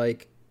gotten,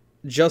 like,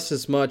 just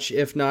as much,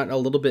 if not a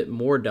little bit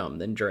more dumb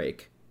than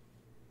Drake.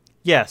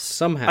 Yes.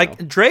 Somehow.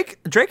 Like, Drake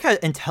had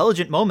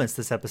intelligent moments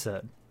this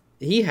episode.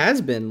 He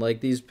has been,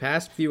 like, these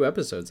past few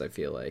episodes, I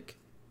feel like.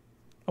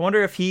 I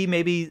wonder if he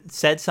maybe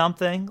said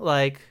something,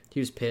 like... He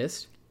was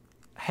pissed?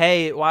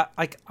 Hey,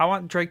 like, I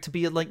want Drake to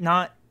be, like,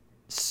 not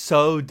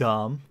so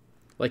dumb.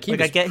 Like, he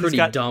was pretty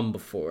dumb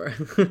before.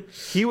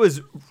 He was,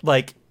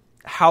 like,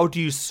 how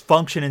do you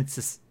function in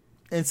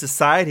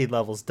society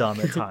levels dumb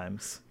at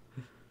times.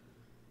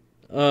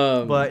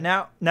 But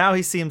now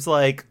he seems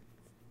like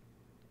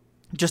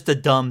just a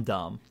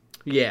dumb.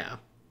 Yeah.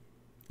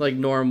 Like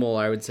normal,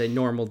 I would say.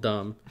 Normal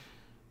dumb.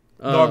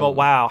 Normal,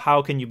 wow,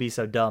 how can you be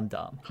so dumb?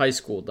 High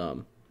school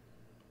dumb.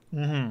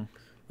 Mm-hmm.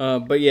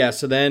 But yeah,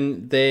 so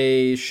then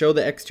they show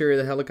the exterior of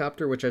the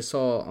helicopter, which I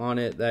saw on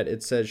it that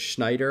it says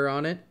Schneider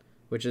on it,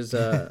 which is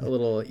a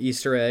little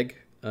Easter egg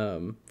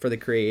for the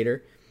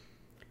creator.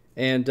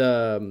 And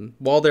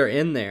while they're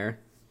in there,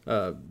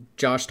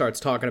 Josh starts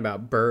talking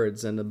about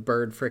birds, and the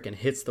bird freaking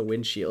hits the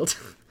windshield.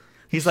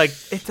 He's like,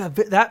 "It's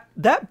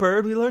that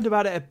bird we learned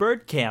about it at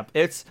bird camp.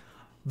 It's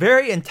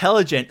very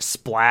intelligent."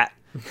 Splat.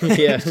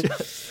 Yeah,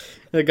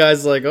 the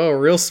guy's like, "Oh,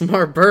 real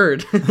smart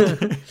bird."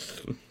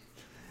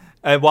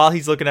 And while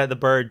he's looking at the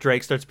bird,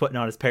 Drake starts putting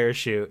on his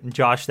parachute, and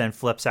Josh then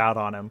flips out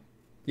on him.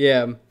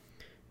 Yeah.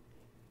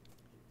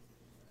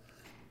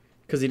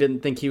 Because he didn't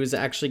think he was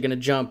actually going to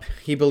jump.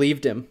 He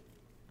believed him.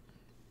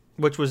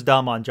 Which was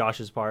dumb on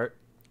Josh's part.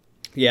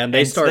 Yeah, and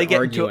they start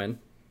arguing.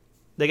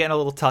 They get in a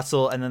little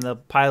tussle, and then the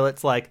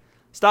pilot's like,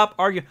 stop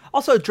arguing.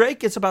 Also,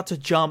 Drake is about to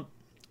jump,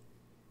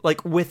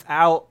 like,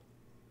 without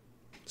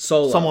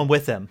someone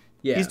with him.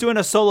 Yeah. He's doing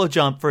a solo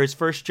jump for his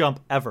first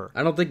jump ever.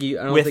 I don't think you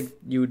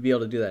would be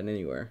able to do that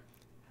anywhere.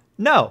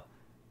 No.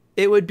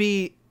 It would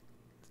be...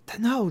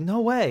 No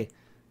way.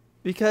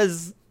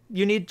 Because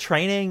you need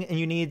training and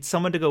you need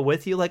someone to go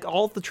with you. Like,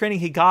 all the training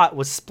he got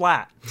was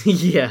Splat.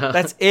 Yeah.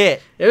 That's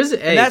it.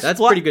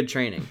 That's pretty good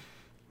training.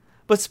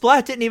 But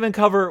Splat didn't even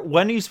cover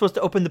when are you supposed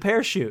to open the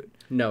parachute.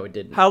 No, it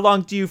didn't. How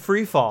long do you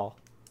free fall?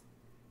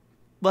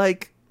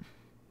 Like,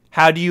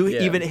 how do you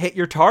even hit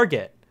your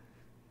target?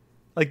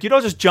 Like, you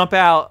don't just jump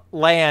out,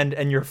 land,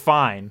 and you're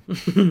fine.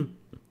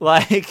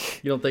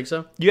 Like... You don't think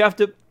so? You have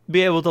to...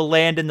 be able to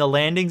land in the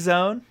landing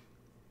zone.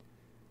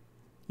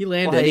 You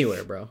land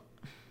anywhere, bro.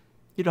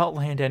 You don't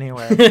land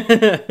anywhere.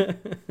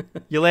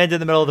 You land in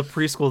the middle of the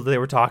preschool that they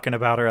were talking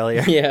about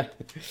earlier. Yeah.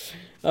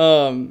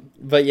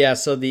 But yeah,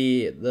 so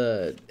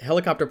the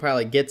helicopter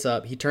pilot gets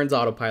up, he turns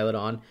autopilot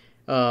on,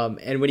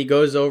 and when he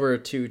goes over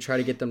to try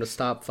to get them to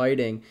stop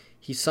fighting,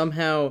 he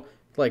somehow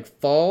like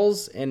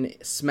falls and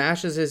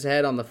smashes his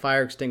head on the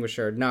fire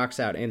extinguisher, knocks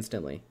out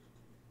instantly.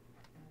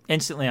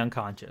 Instantly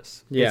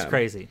unconscious. Yeah. It's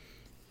crazy.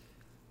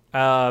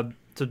 So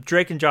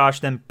Drake and Josh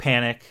then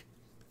panic,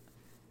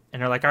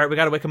 and they're like, all right, we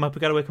gotta wake him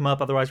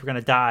up, otherwise we're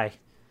gonna die.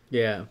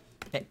 Yeah.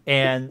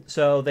 And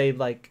so they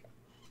like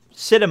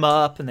sit him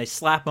up and they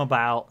slap him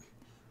about,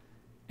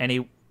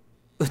 and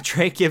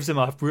Drake gives him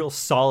a real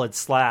solid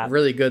slap.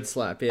 Really good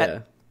slap,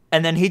 yeah.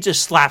 And then he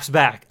just slaps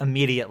back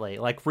immediately,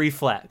 like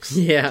reflex.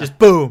 Yeah. Just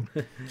boom.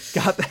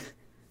 Got that.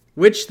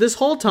 Which this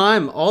whole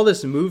time, all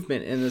this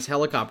movement in this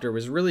helicopter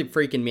was really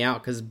freaking me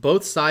out because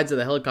both sides of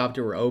the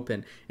helicopter were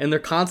open and they're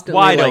constantly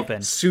wide like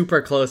open,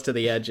 super close to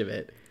the edge of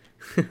it.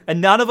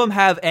 And none of them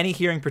have any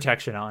hearing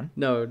protection on.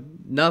 No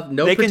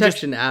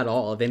protection at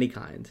all of any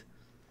kind.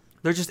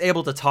 They're just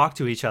able to talk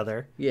to each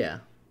other. Yeah.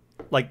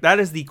 Like, that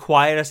is the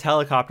quietest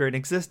helicopter in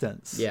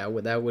existence. Yeah,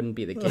 that wouldn't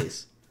be the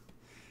case.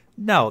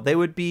 No, they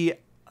would be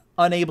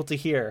unable to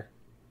hear.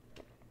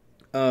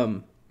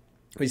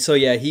 So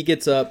yeah, he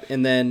gets up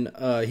and then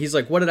he's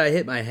like, "What did I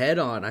hit my head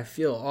on? I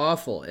feel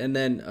awful." And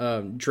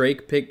then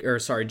Josh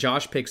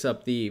picks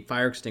up the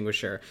fire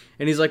extinguisher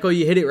and he's like, "Oh,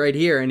 you hit it right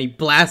here," and he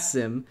blasts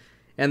him,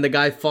 and the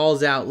guy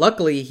falls out.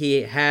 Luckily,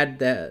 he had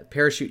the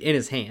parachute in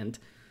his hand,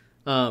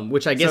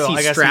 which I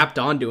guess strapped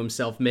onto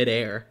himself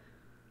midair.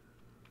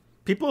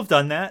 People have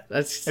done that.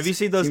 Have you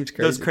seen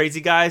those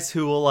crazy guys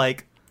who will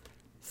like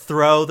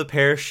throw the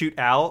parachute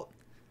out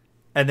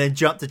and then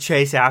jump to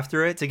chase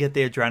after it to get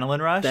the adrenaline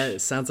rush?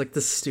 That sounds like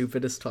the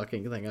stupidest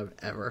fucking thing I've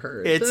ever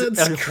heard.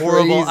 It's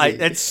horrible.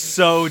 It's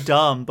so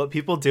dumb, but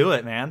people do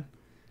it, man.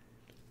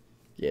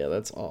 Yeah,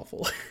 that's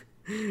awful.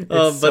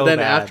 But then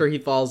after he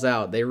falls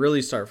out, they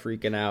really start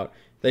freaking out.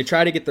 They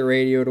try to get the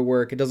radio to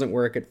work. It doesn't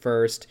work at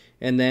first.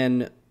 And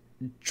then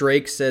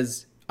Drake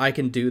says, "I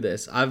can do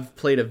this. I've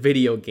played a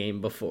video game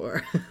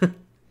before."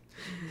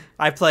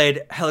 I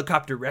played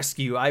helicopter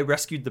rescue. I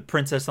rescued the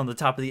princess on the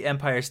top of the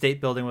Empire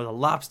State Building with a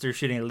lobster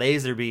shooting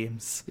laser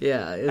beams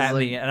at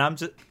me.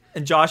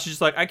 And Josh is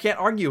just like, I can't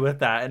argue with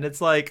that. And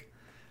it's like,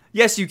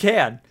 yes, you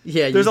can.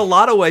 Yeah, there's a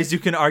lot of ways you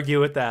can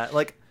argue with that.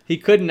 Like, he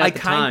couldn't at the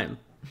time.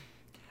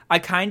 I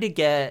kind of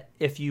get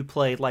if you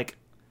played like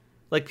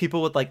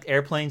people with like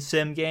airplane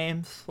sim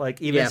games,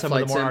 like even some of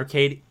the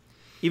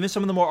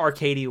more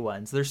arcadey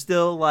ones. They're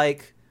still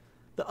like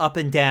the up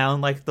and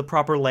down, like the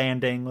proper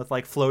landing with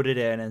like floated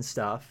in and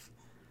stuff.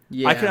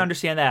 Yeah. I can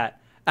understand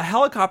that. A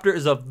helicopter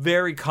is a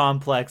very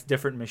complex,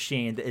 different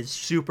machine that is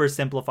super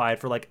simplified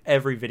for like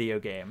every video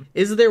game.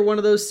 Is there one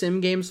of those sim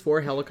games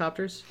for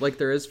helicopters, like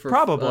there is for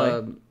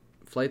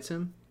flight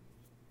sim?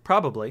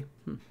 Probably.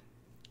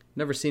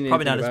 Never seen it.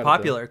 Probably not as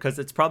popular because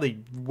it's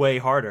probably way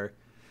harder.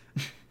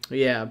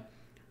 Yeah,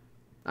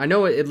 I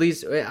know. At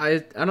least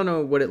I don't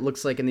know what it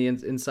looks like in the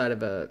inside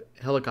of a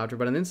helicopter,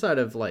 but on the inside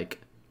of like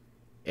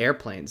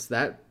airplanes,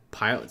 that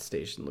pilot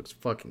station looks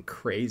fucking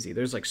crazy.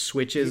 There's like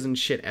switches and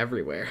shit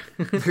everywhere.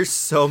 There's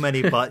so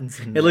many buttons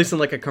in at least in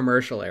like a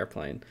commercial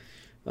airplane.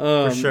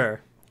 For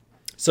sure.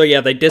 So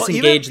yeah, they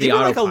disengage the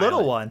autopilot. Like a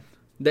little one.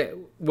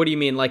 What do you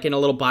mean, like in a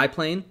little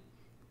biplane?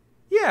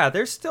 Yeah,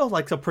 there's still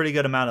like a pretty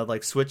good amount of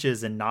like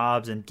switches and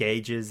knobs and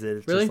gauges.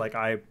 It's really? Just like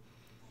I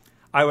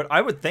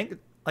would think,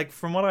 like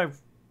from what I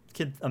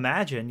could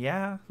imagine,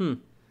 yeah.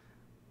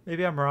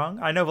 Maybe I'm wrong.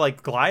 I know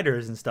like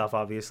gliders and stuff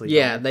obviously.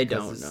 Yeah, they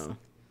don't know.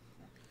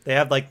 They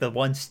have like the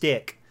one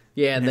stick.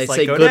 Yeah, and they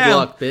say good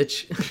luck,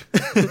 bitch.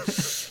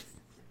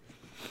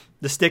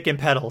 The stick and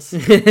pedals.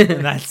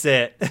 And that's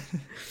it.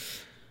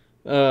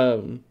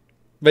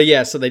 But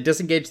yeah, so they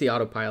disengage the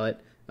autopilot,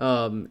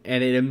 and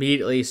it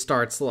immediately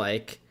starts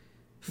like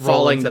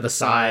falling to the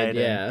side.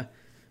 Yeah.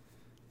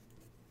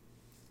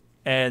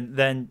 And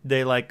then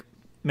they like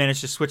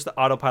manage to switch the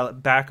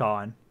autopilot back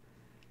on.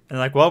 And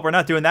like, well, we're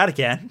not doing that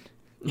again.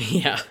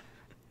 Yeah.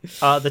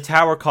 The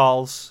tower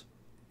calls,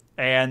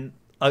 and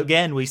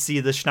again we see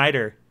the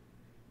Schneider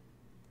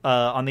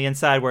on the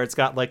inside where it's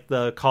got like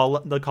the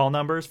call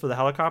numbers for the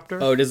helicopter.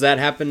 Oh, does that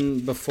happen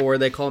before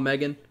they call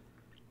Megan?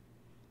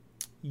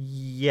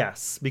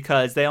 Yes,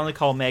 because they only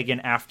call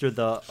Megan after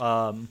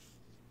the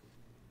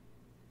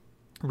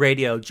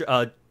radio.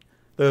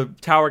 The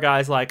tower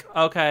guy's like,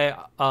 okay,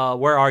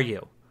 where are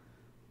you?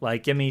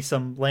 Like, give me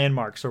some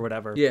landmarks or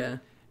whatever. Yeah.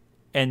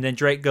 And then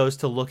Drake goes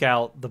to look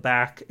out the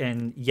back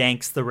and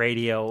yanks the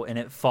radio, and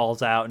it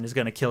falls out and is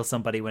going to kill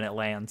somebody when it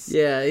lands.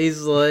 Yeah,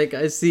 he's like,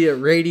 I see a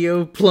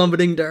radio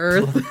plummeting to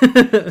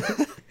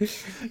Earth.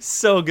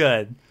 So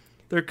good.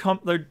 Their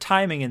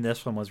timing in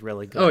this one was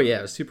really good. Oh, yeah,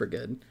 it was super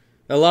good.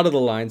 A lot of the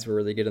lines were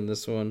really good in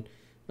this one.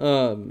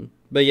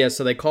 But yeah,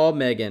 so they call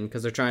Megan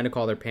because they're trying to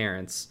call their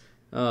parents.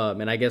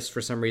 And I guess for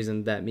some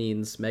reason that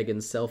means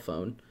Megan's cell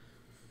phone.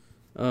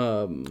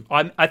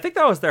 I think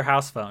that was their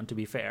house phone, to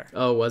be fair.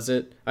 Oh, was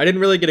it? I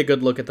didn't really get a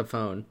good look at the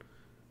phone.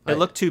 It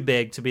looked too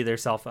big to be their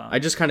cell phone. I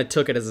just kind of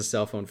took it as a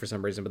cell phone for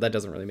some reason, but that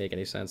doesn't really make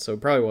any sense. So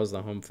it probably was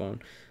the home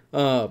phone.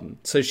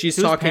 So she's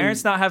Do talking.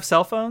 parents not have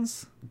cell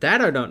phones?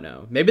 That I don't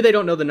know. Maybe they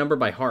don't know the number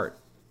by heart.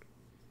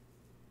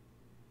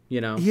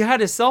 You know? He had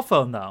his cell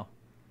phone, though.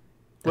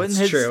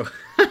 That's true.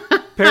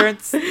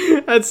 Parents...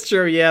 That's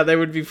true, yeah. They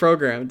would be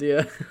programmed,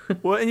 yeah.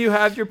 Wouldn't you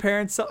have your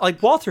parents...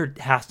 Like, Walter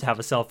has to have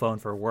a cell phone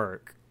for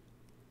work.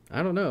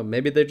 I don't know.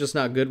 Maybe they're just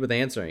not good with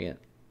answering it.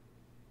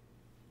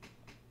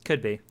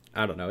 Could be.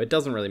 I don't know. It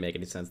doesn't really make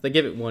any sense. They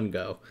give it one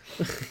go.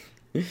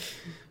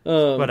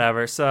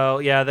 Whatever. So,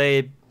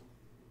 yeah,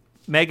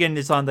 Megan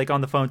is on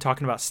the phone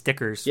talking about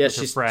stickers with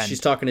her friend. She's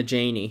talking to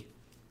Janie.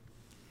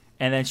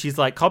 And then she's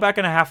like, call back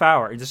in a half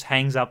hour. And just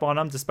hangs up on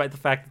them, despite the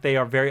fact that they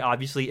are very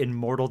obviously in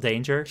mortal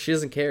danger. She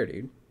doesn't care,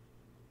 dude.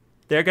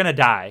 They're going to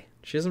die.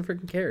 She doesn't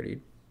freaking care,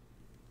 dude.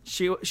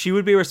 She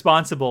would be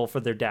responsible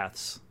for their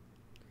deaths.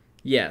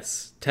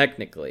 Yes,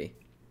 technically.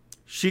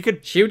 She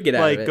would get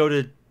out of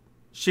it.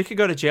 She could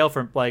go to jail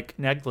for, like,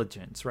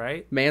 negligence,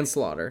 right?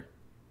 Manslaughter.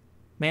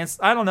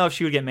 I don't know if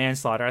she would get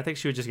manslaughter. I think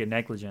she would just get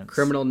negligence.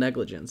 Criminal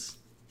negligence.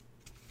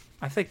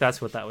 I think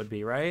that's what that would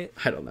be, right?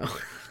 I don't know.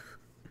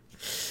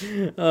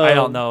 I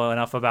don't know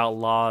enough about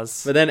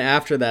laws. But then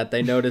after that,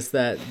 they notice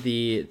that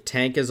the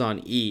tank is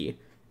on E,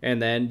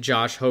 and then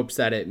Josh hopes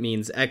that it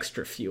means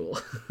extra fuel.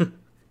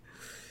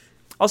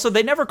 Also,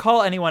 they never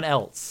call anyone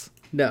else.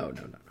 No.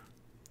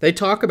 They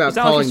talk about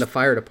calling the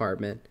fire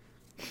department.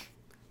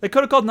 They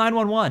could have called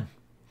 911.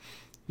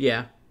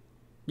 Yeah,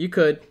 you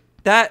could.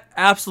 That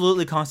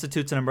absolutely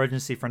constitutes an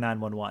emergency for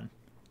 911.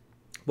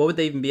 What would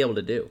they even be able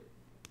to do?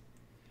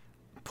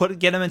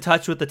 Get them in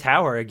touch with the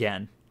tower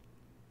again.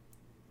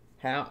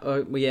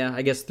 How? Yeah,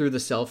 I guess through the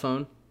cell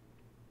phone.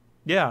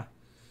 Yeah.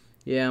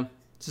 Yeah.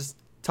 Just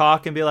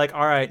talk and be like,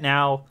 all right,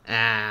 now.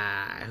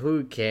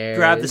 Who cares?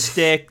 Grab the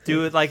stick,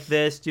 do it like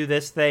this, do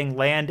this thing,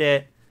 land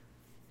it.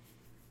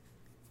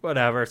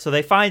 Whatever. So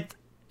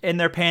in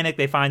their panic,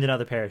 they find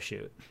another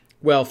parachute.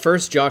 Well,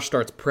 first Josh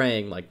starts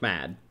praying like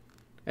mad.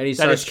 And he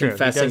starts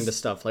confessing to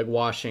stuff, like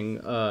watching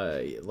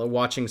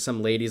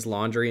some lady's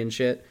laundry and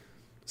shit.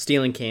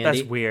 Stealing candy.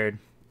 That's weird.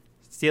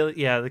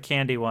 The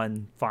candy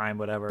one, fine,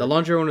 whatever. The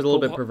laundry one was a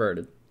little bit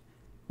perverted.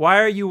 Why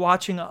are you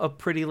watching a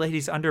pretty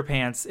lady's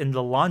underpants in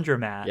the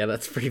laundromat? Yeah,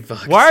 that's pretty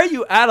fucked. Why are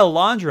you at a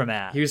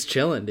laundromat? He was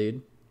chilling,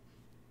 dude.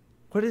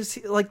 What is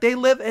he... Like, they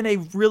live in a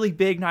really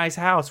big, nice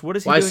house. What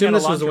is he doing I assume at a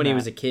this was when he laundromat?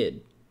 was a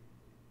kid.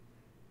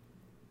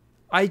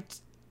 I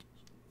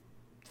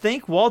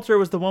think Walter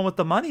was the one with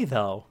the money,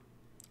 though.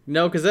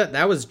 No, because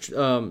that was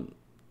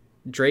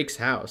Drake's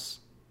house.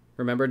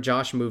 Remember,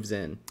 Josh moves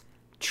in.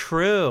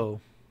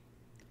 True.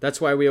 That's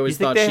why we always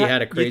thought she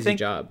had a crazy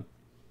job.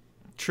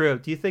 True.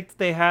 Do you think that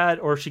they had,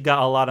 or she got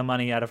a lot of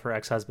money out of her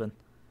ex-husband?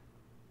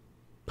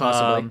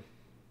 Possibly.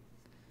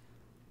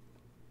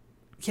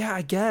 Yeah,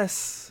 I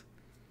guess.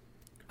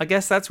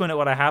 That's when it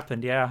would have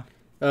happened, yeah.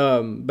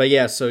 But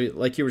yeah, so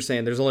like you were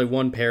saying, there's only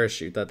one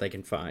parachute that they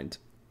can find.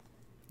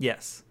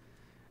 Yes.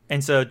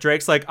 And so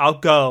Drake's like, I'll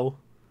go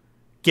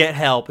get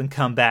help and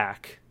come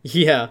back.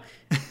 Yeah.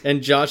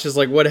 And Josh is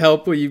like, what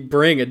help will you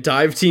bring? A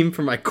dive team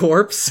for my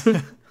corpse?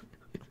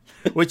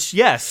 Which,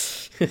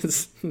 yes.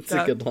 it's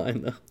a good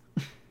line, though.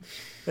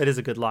 It is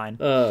a good line.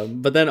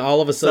 But then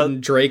all of a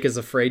sudden, Drake is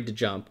afraid to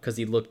jump because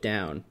he looked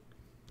down.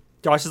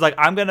 Josh is like,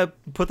 I'm going to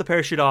put the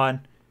parachute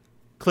on,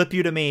 clip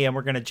you to me, and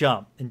we're going to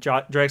jump. And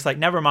Drake's like,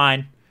 never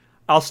mind.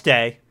 I'll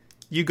stay.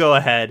 You go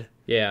ahead.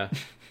 Yeah.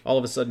 All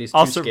of a sudden, he's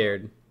too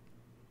scared.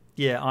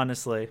 Yeah,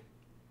 honestly.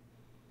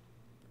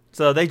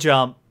 So they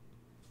jump.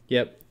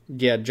 Yep.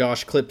 Yeah,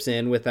 Josh clips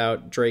in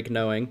without Drake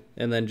knowing,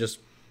 and then just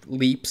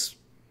leaps.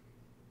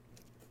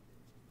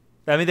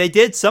 I mean, they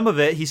did some of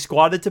it. He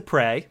squatted to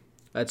pray.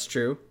 That's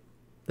true.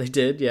 They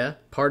did, yeah.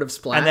 Part of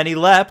Splat. And then he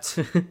leapt.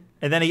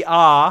 And then he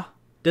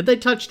Did they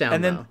touch down,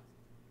 and then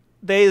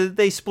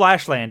they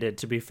splash landed,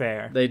 to be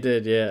fair. They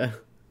did, yeah.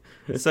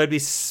 So it'd be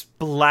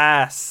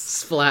splash.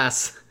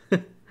 Splash.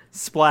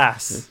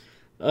 Splash.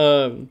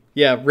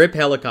 Yeah, RIP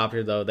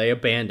helicopter, though. They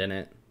abandon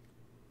it.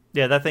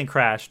 Yeah, that thing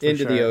crashed.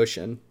 Into the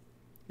ocean.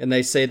 And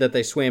they say that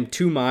they swam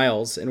 2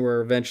 miles and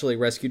were eventually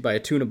rescued by a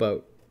tuna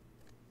boat.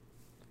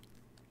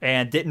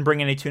 And didn't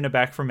bring any tuna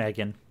back for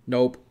Megan.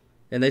 Nope.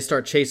 And they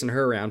start chasing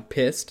her around,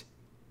 pissed.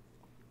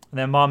 And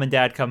then Mom and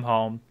Dad come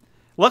home.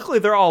 Luckily,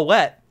 they're all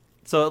wet.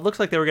 So it looks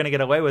like they were going to get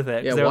away with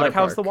it. Yeah, they're like,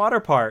 how's the water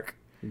park?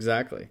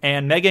 Exactly.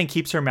 And Megan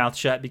keeps her mouth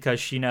shut because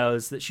she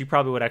knows that she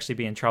probably would actually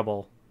be in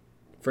trouble.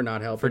 For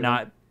not helping.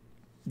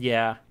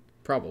 Yeah.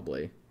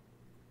 Probably.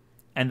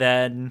 And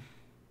then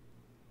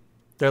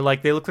they're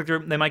like, they look like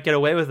they might get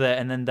away with it.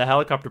 And then the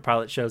helicopter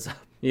pilot shows up.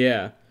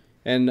 Yeah.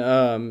 And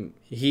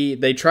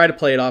they try to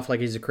play it off like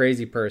he's a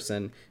crazy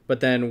person, but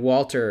then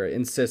Walter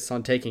insists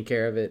on taking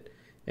care of it,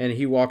 and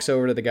he walks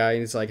over to the guy and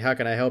he's like, how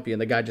can I help you?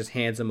 And the guy just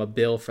hands him a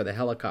bill for the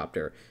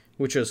helicopter,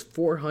 which was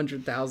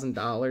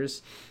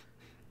 $400,000.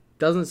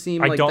 Doesn't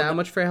seem like that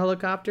much for a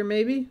helicopter,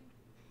 maybe?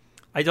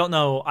 I don't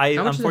know.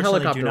 How much does a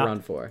helicopter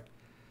run for?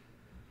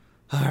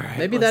 All right.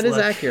 Maybe that is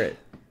accurate.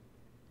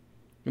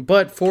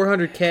 But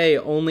 400K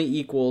only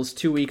equals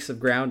 2 weeks of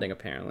grounding,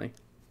 apparently.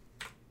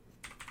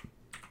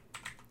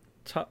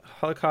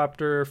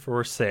 Helicopter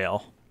for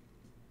sale.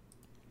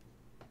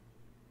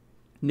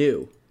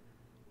 New.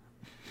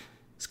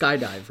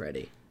 Skydive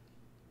ready.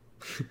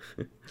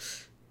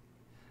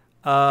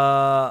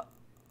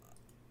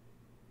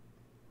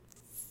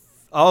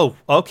 Oh,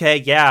 okay,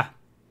 yeah.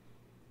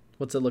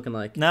 What's it looking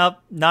like? Nope,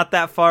 not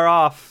that far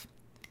off.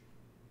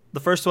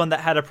 The first one that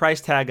had a price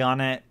tag on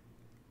it,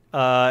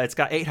 it's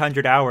got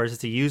 800 hours.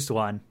 It's a used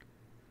one.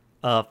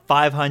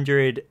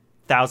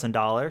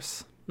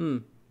 $500,000.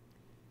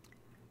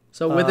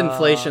 So with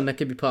inflation, that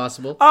could be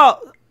possible.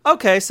 Oh,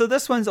 okay. So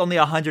this one's only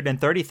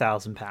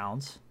 130,000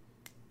 pounds.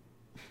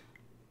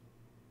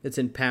 It's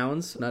in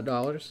pounds, not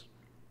dollars.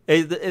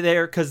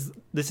 They're because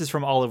this is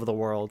from all over the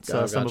world.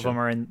 So some of gotcha. them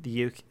are in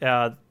the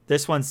UK.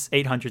 This one's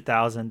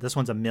 800,000. This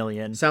one's $1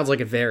 million. Sounds like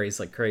it varies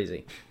like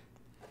crazy.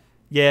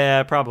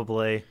 Yeah,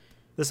 probably.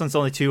 This one's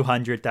only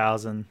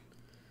 200,000.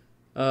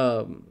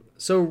 So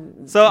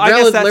I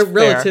guess that's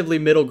relatively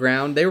middle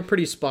ground. They were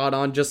pretty spot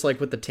on, just like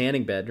with the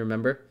tanning bed.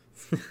 Remember?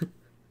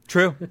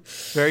 True,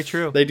 very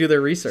true. They do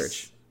their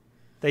research.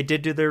 They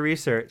did do their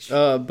research.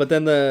 But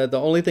then the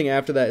only thing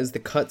after that is the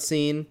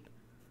cutscene,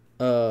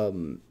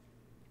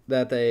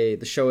 that they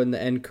show in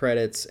the end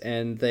credits,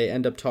 and they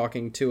end up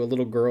talking to a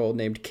little girl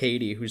named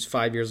Katie, who's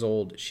 5 years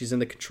old. She's in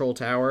the control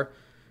tower,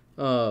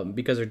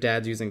 because her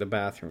dad's using the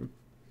bathroom.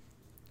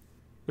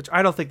 Which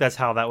I don't think that's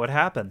how that would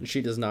happen.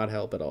 She does not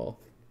help at all.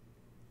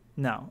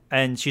 No.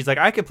 And she's like,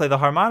 I could play the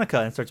harmonica,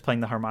 and starts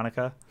playing the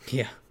harmonica.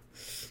 Yeah.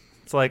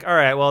 It's like, all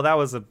right, well, that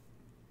was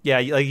yeah,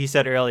 like you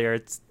said earlier,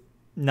 it's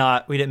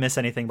not, we didn't miss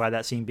anything by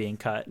that scene being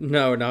cut.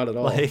 No, not at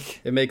all.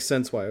 Like, it makes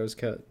sense why it was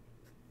cut.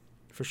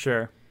 For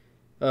sure.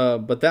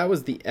 But that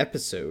was the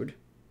episode.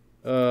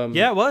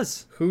 Yeah, it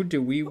was. Who do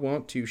we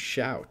want to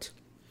shout?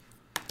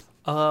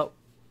 I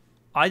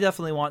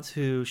definitely want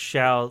to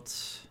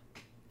shout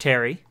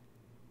Terry.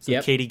 So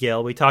Yep. Katie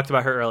Gill. We talked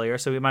about her earlier,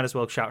 so we might as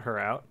well shout her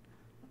out.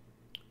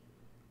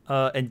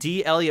 And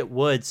D. Elliott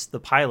Woods, the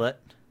pilot.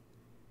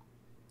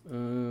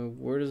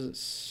 Where does it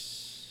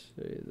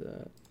say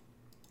that?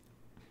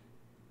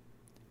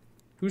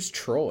 Who's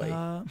Troy?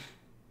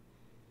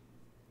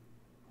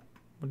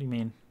 What do you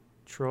mean?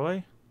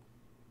 Troy?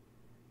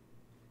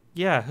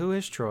 Yeah, who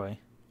is Troy?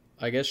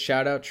 I guess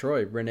shout out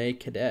Troy, Renee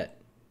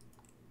Cadet.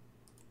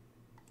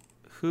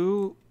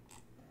 Who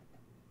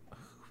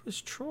is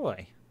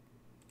Troy?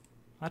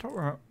 I don't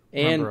remember.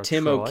 And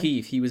Tim Troy.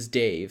 O'Keefe, he was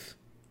Dave.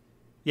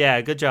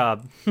 Yeah, good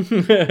job.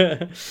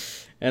 And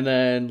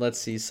then, let's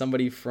see,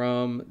 somebody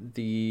from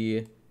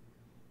the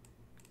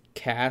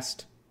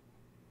cast,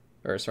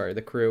 or sorry,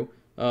 the crew.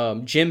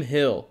 Jim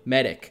Hill,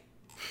 medic.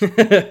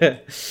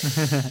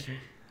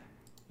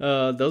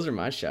 Those are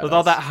my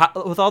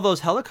shout-outs. With all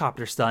those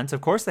helicopter stunts,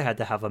 of course they had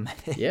to have a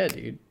medic. Yeah,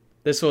 dude.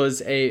 This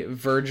was a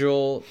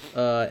Virgil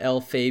L.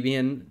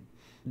 Fabian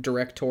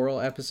directorial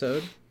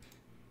episode.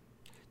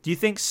 Do you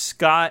think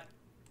Scott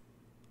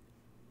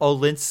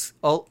Olenek,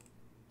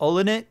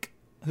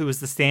 who was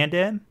the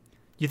stand-in, do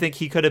you think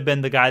he could have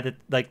been the guy that,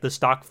 like, the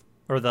stock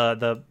or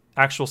the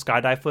actual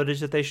skydive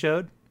footage that they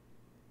showed?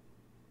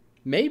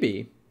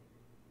 Maybe.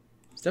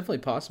 It's definitely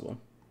possible.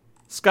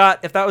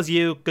 Scott, if that was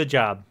you, good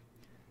job.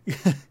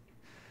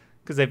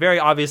 Because they very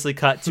obviously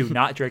cut to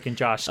not Drake and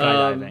Josh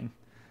skydiving.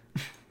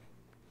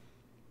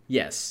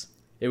 Yes.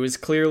 It was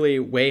clearly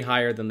way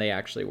higher than they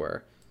actually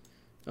were.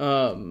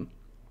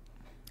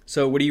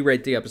 So what do you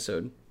rate the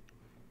episode?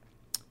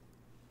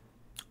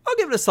 I'll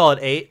give it a solid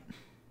 8.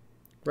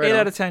 Right 8 on.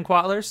 out of 10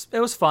 Quatlers. It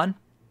was fun,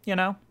 you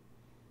know?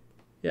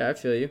 Yeah, I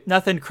feel you.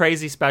 Nothing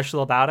crazy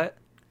special about it.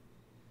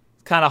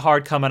 It's kind of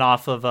hard coming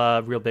off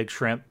of Real Big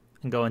Shrimp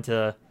and going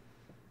to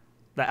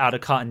the out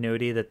of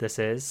continuity that this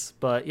is.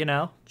 But, you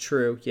know.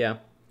 True, yeah.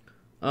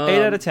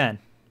 8 out of 10.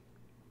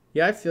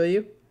 Yeah, I feel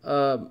you.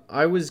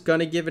 I was going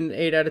to give it an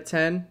 8 out of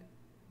 10,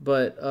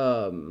 but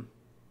I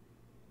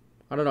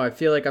don't know. I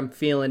feel like I'm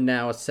feeling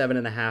now a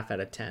 7.5 out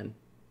of 10.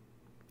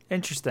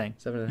 Interesting.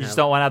 7.5. You just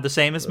don't want to have the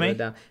same as me?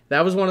 Down.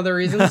 That was one of the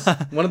reasons.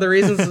 One of the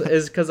reasons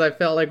is because I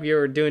felt like we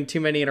were doing too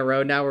many in a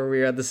row now where we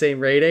were at the same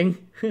rating.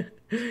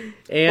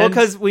 Well,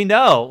 because we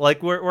know.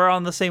 Like, we're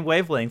on the same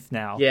wavelength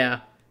now.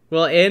 Yeah.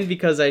 Well, and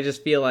because I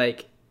just feel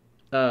like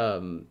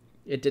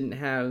it didn't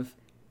have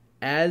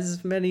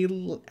as many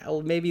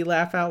maybe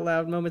laugh out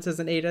loud moments as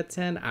an 8 out of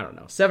 10. I don't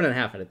know. 7.5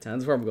 out of 10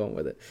 is where I'm going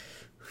with it.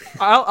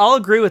 I'll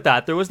agree with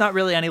that. There was not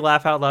really any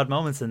laugh out loud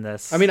moments in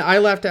this. I mean, I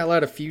laughed out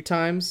loud a few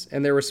times,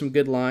 and there were some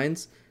good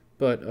lines,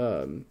 but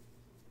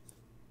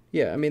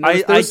yeah, I mean,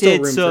 there's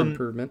still room for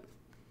improvement.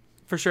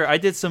 For sure. I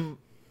did some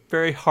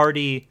very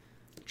hearty,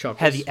 Chuckles.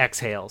 heavy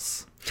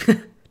exhales.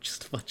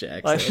 Just a bunch of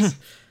exhales.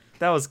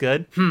 That was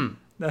good.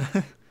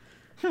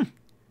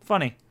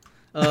 Funny.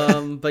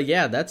 But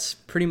yeah, that's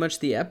pretty much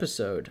the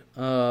episode.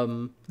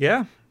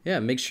 Yeah. Yeah,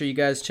 make sure you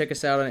guys check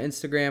us out on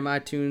Instagram,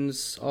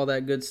 iTunes, all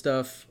that good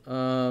stuff.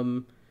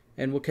 And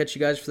we'll catch you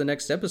guys for the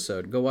next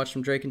episode. Go watch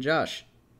some Drake and Josh.